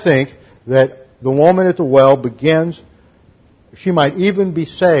 Now, I think that the woman at the well begins, she might even be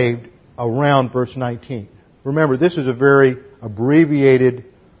saved around verse 19. Remember, this is a very abbreviated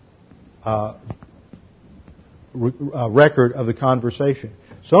record of the conversation.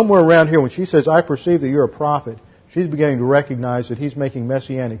 Somewhere around here, when she says, I perceive that you're a prophet, she's beginning to recognize that he's making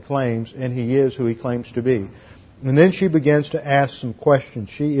messianic claims, and he is who he claims to be. And then she begins to ask some questions.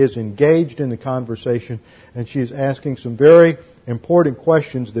 She is engaged in the conversation, and she is asking some very important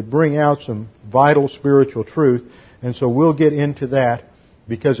questions that bring out some vital spiritual truth. And so we'll get into that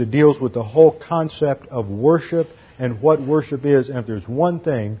because it deals with the whole concept of worship and what worship is. And if there's one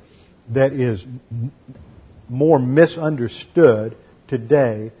thing that is more misunderstood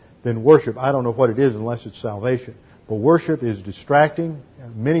today than worship, I don't know what it is unless it's salvation. But worship is distracting.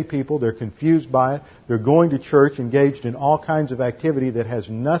 Many people, they're confused by it. They're going to church engaged in all kinds of activity that has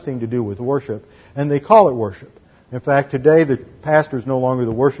nothing to do with worship, and they call it worship. In fact, today the pastor is no longer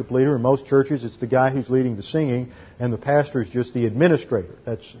the worship leader. In most churches, it's the guy who's leading the singing, and the pastor is just the administrator.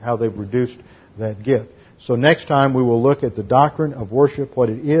 That's how they've reduced that gift. So next time we will look at the doctrine of worship, what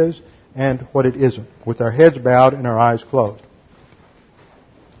it is and what it isn't, with our heads bowed and our eyes closed.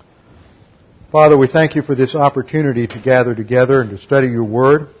 Father, we thank you for this opportunity to gather together and to study your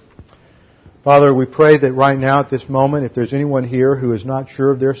word. Father, we pray that right now at this moment, if there's anyone here who is not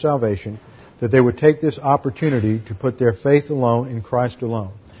sure of their salvation, that they would take this opportunity to put their faith alone in Christ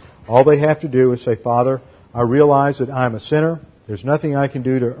alone. All they have to do is say, Father, I realize that I'm a sinner. There's nothing I can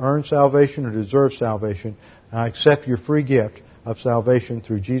do to earn salvation or deserve salvation. And I accept your free gift of salvation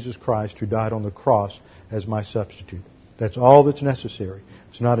through Jesus Christ who died on the cross as my substitute. That's all that's necessary.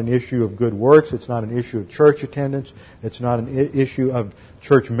 It's not an issue of good works. It's not an issue of church attendance. It's not an issue of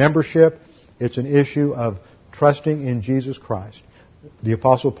church membership. It's an issue of trusting in Jesus Christ. The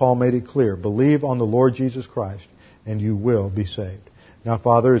Apostle Paul made it clear, believe on the Lord Jesus Christ and you will be saved. Now,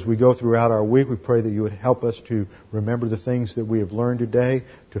 Father, as we go throughout our week, we pray that you would help us to remember the things that we have learned today,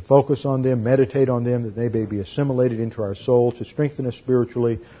 to focus on them, meditate on them, that they may be assimilated into our souls, to strengthen us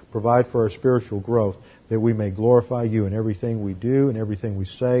spiritually, provide for our spiritual growth, that we may glorify you in everything we do, in everything we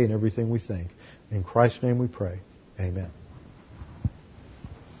say, and everything we think. In Christ's name we pray. Amen.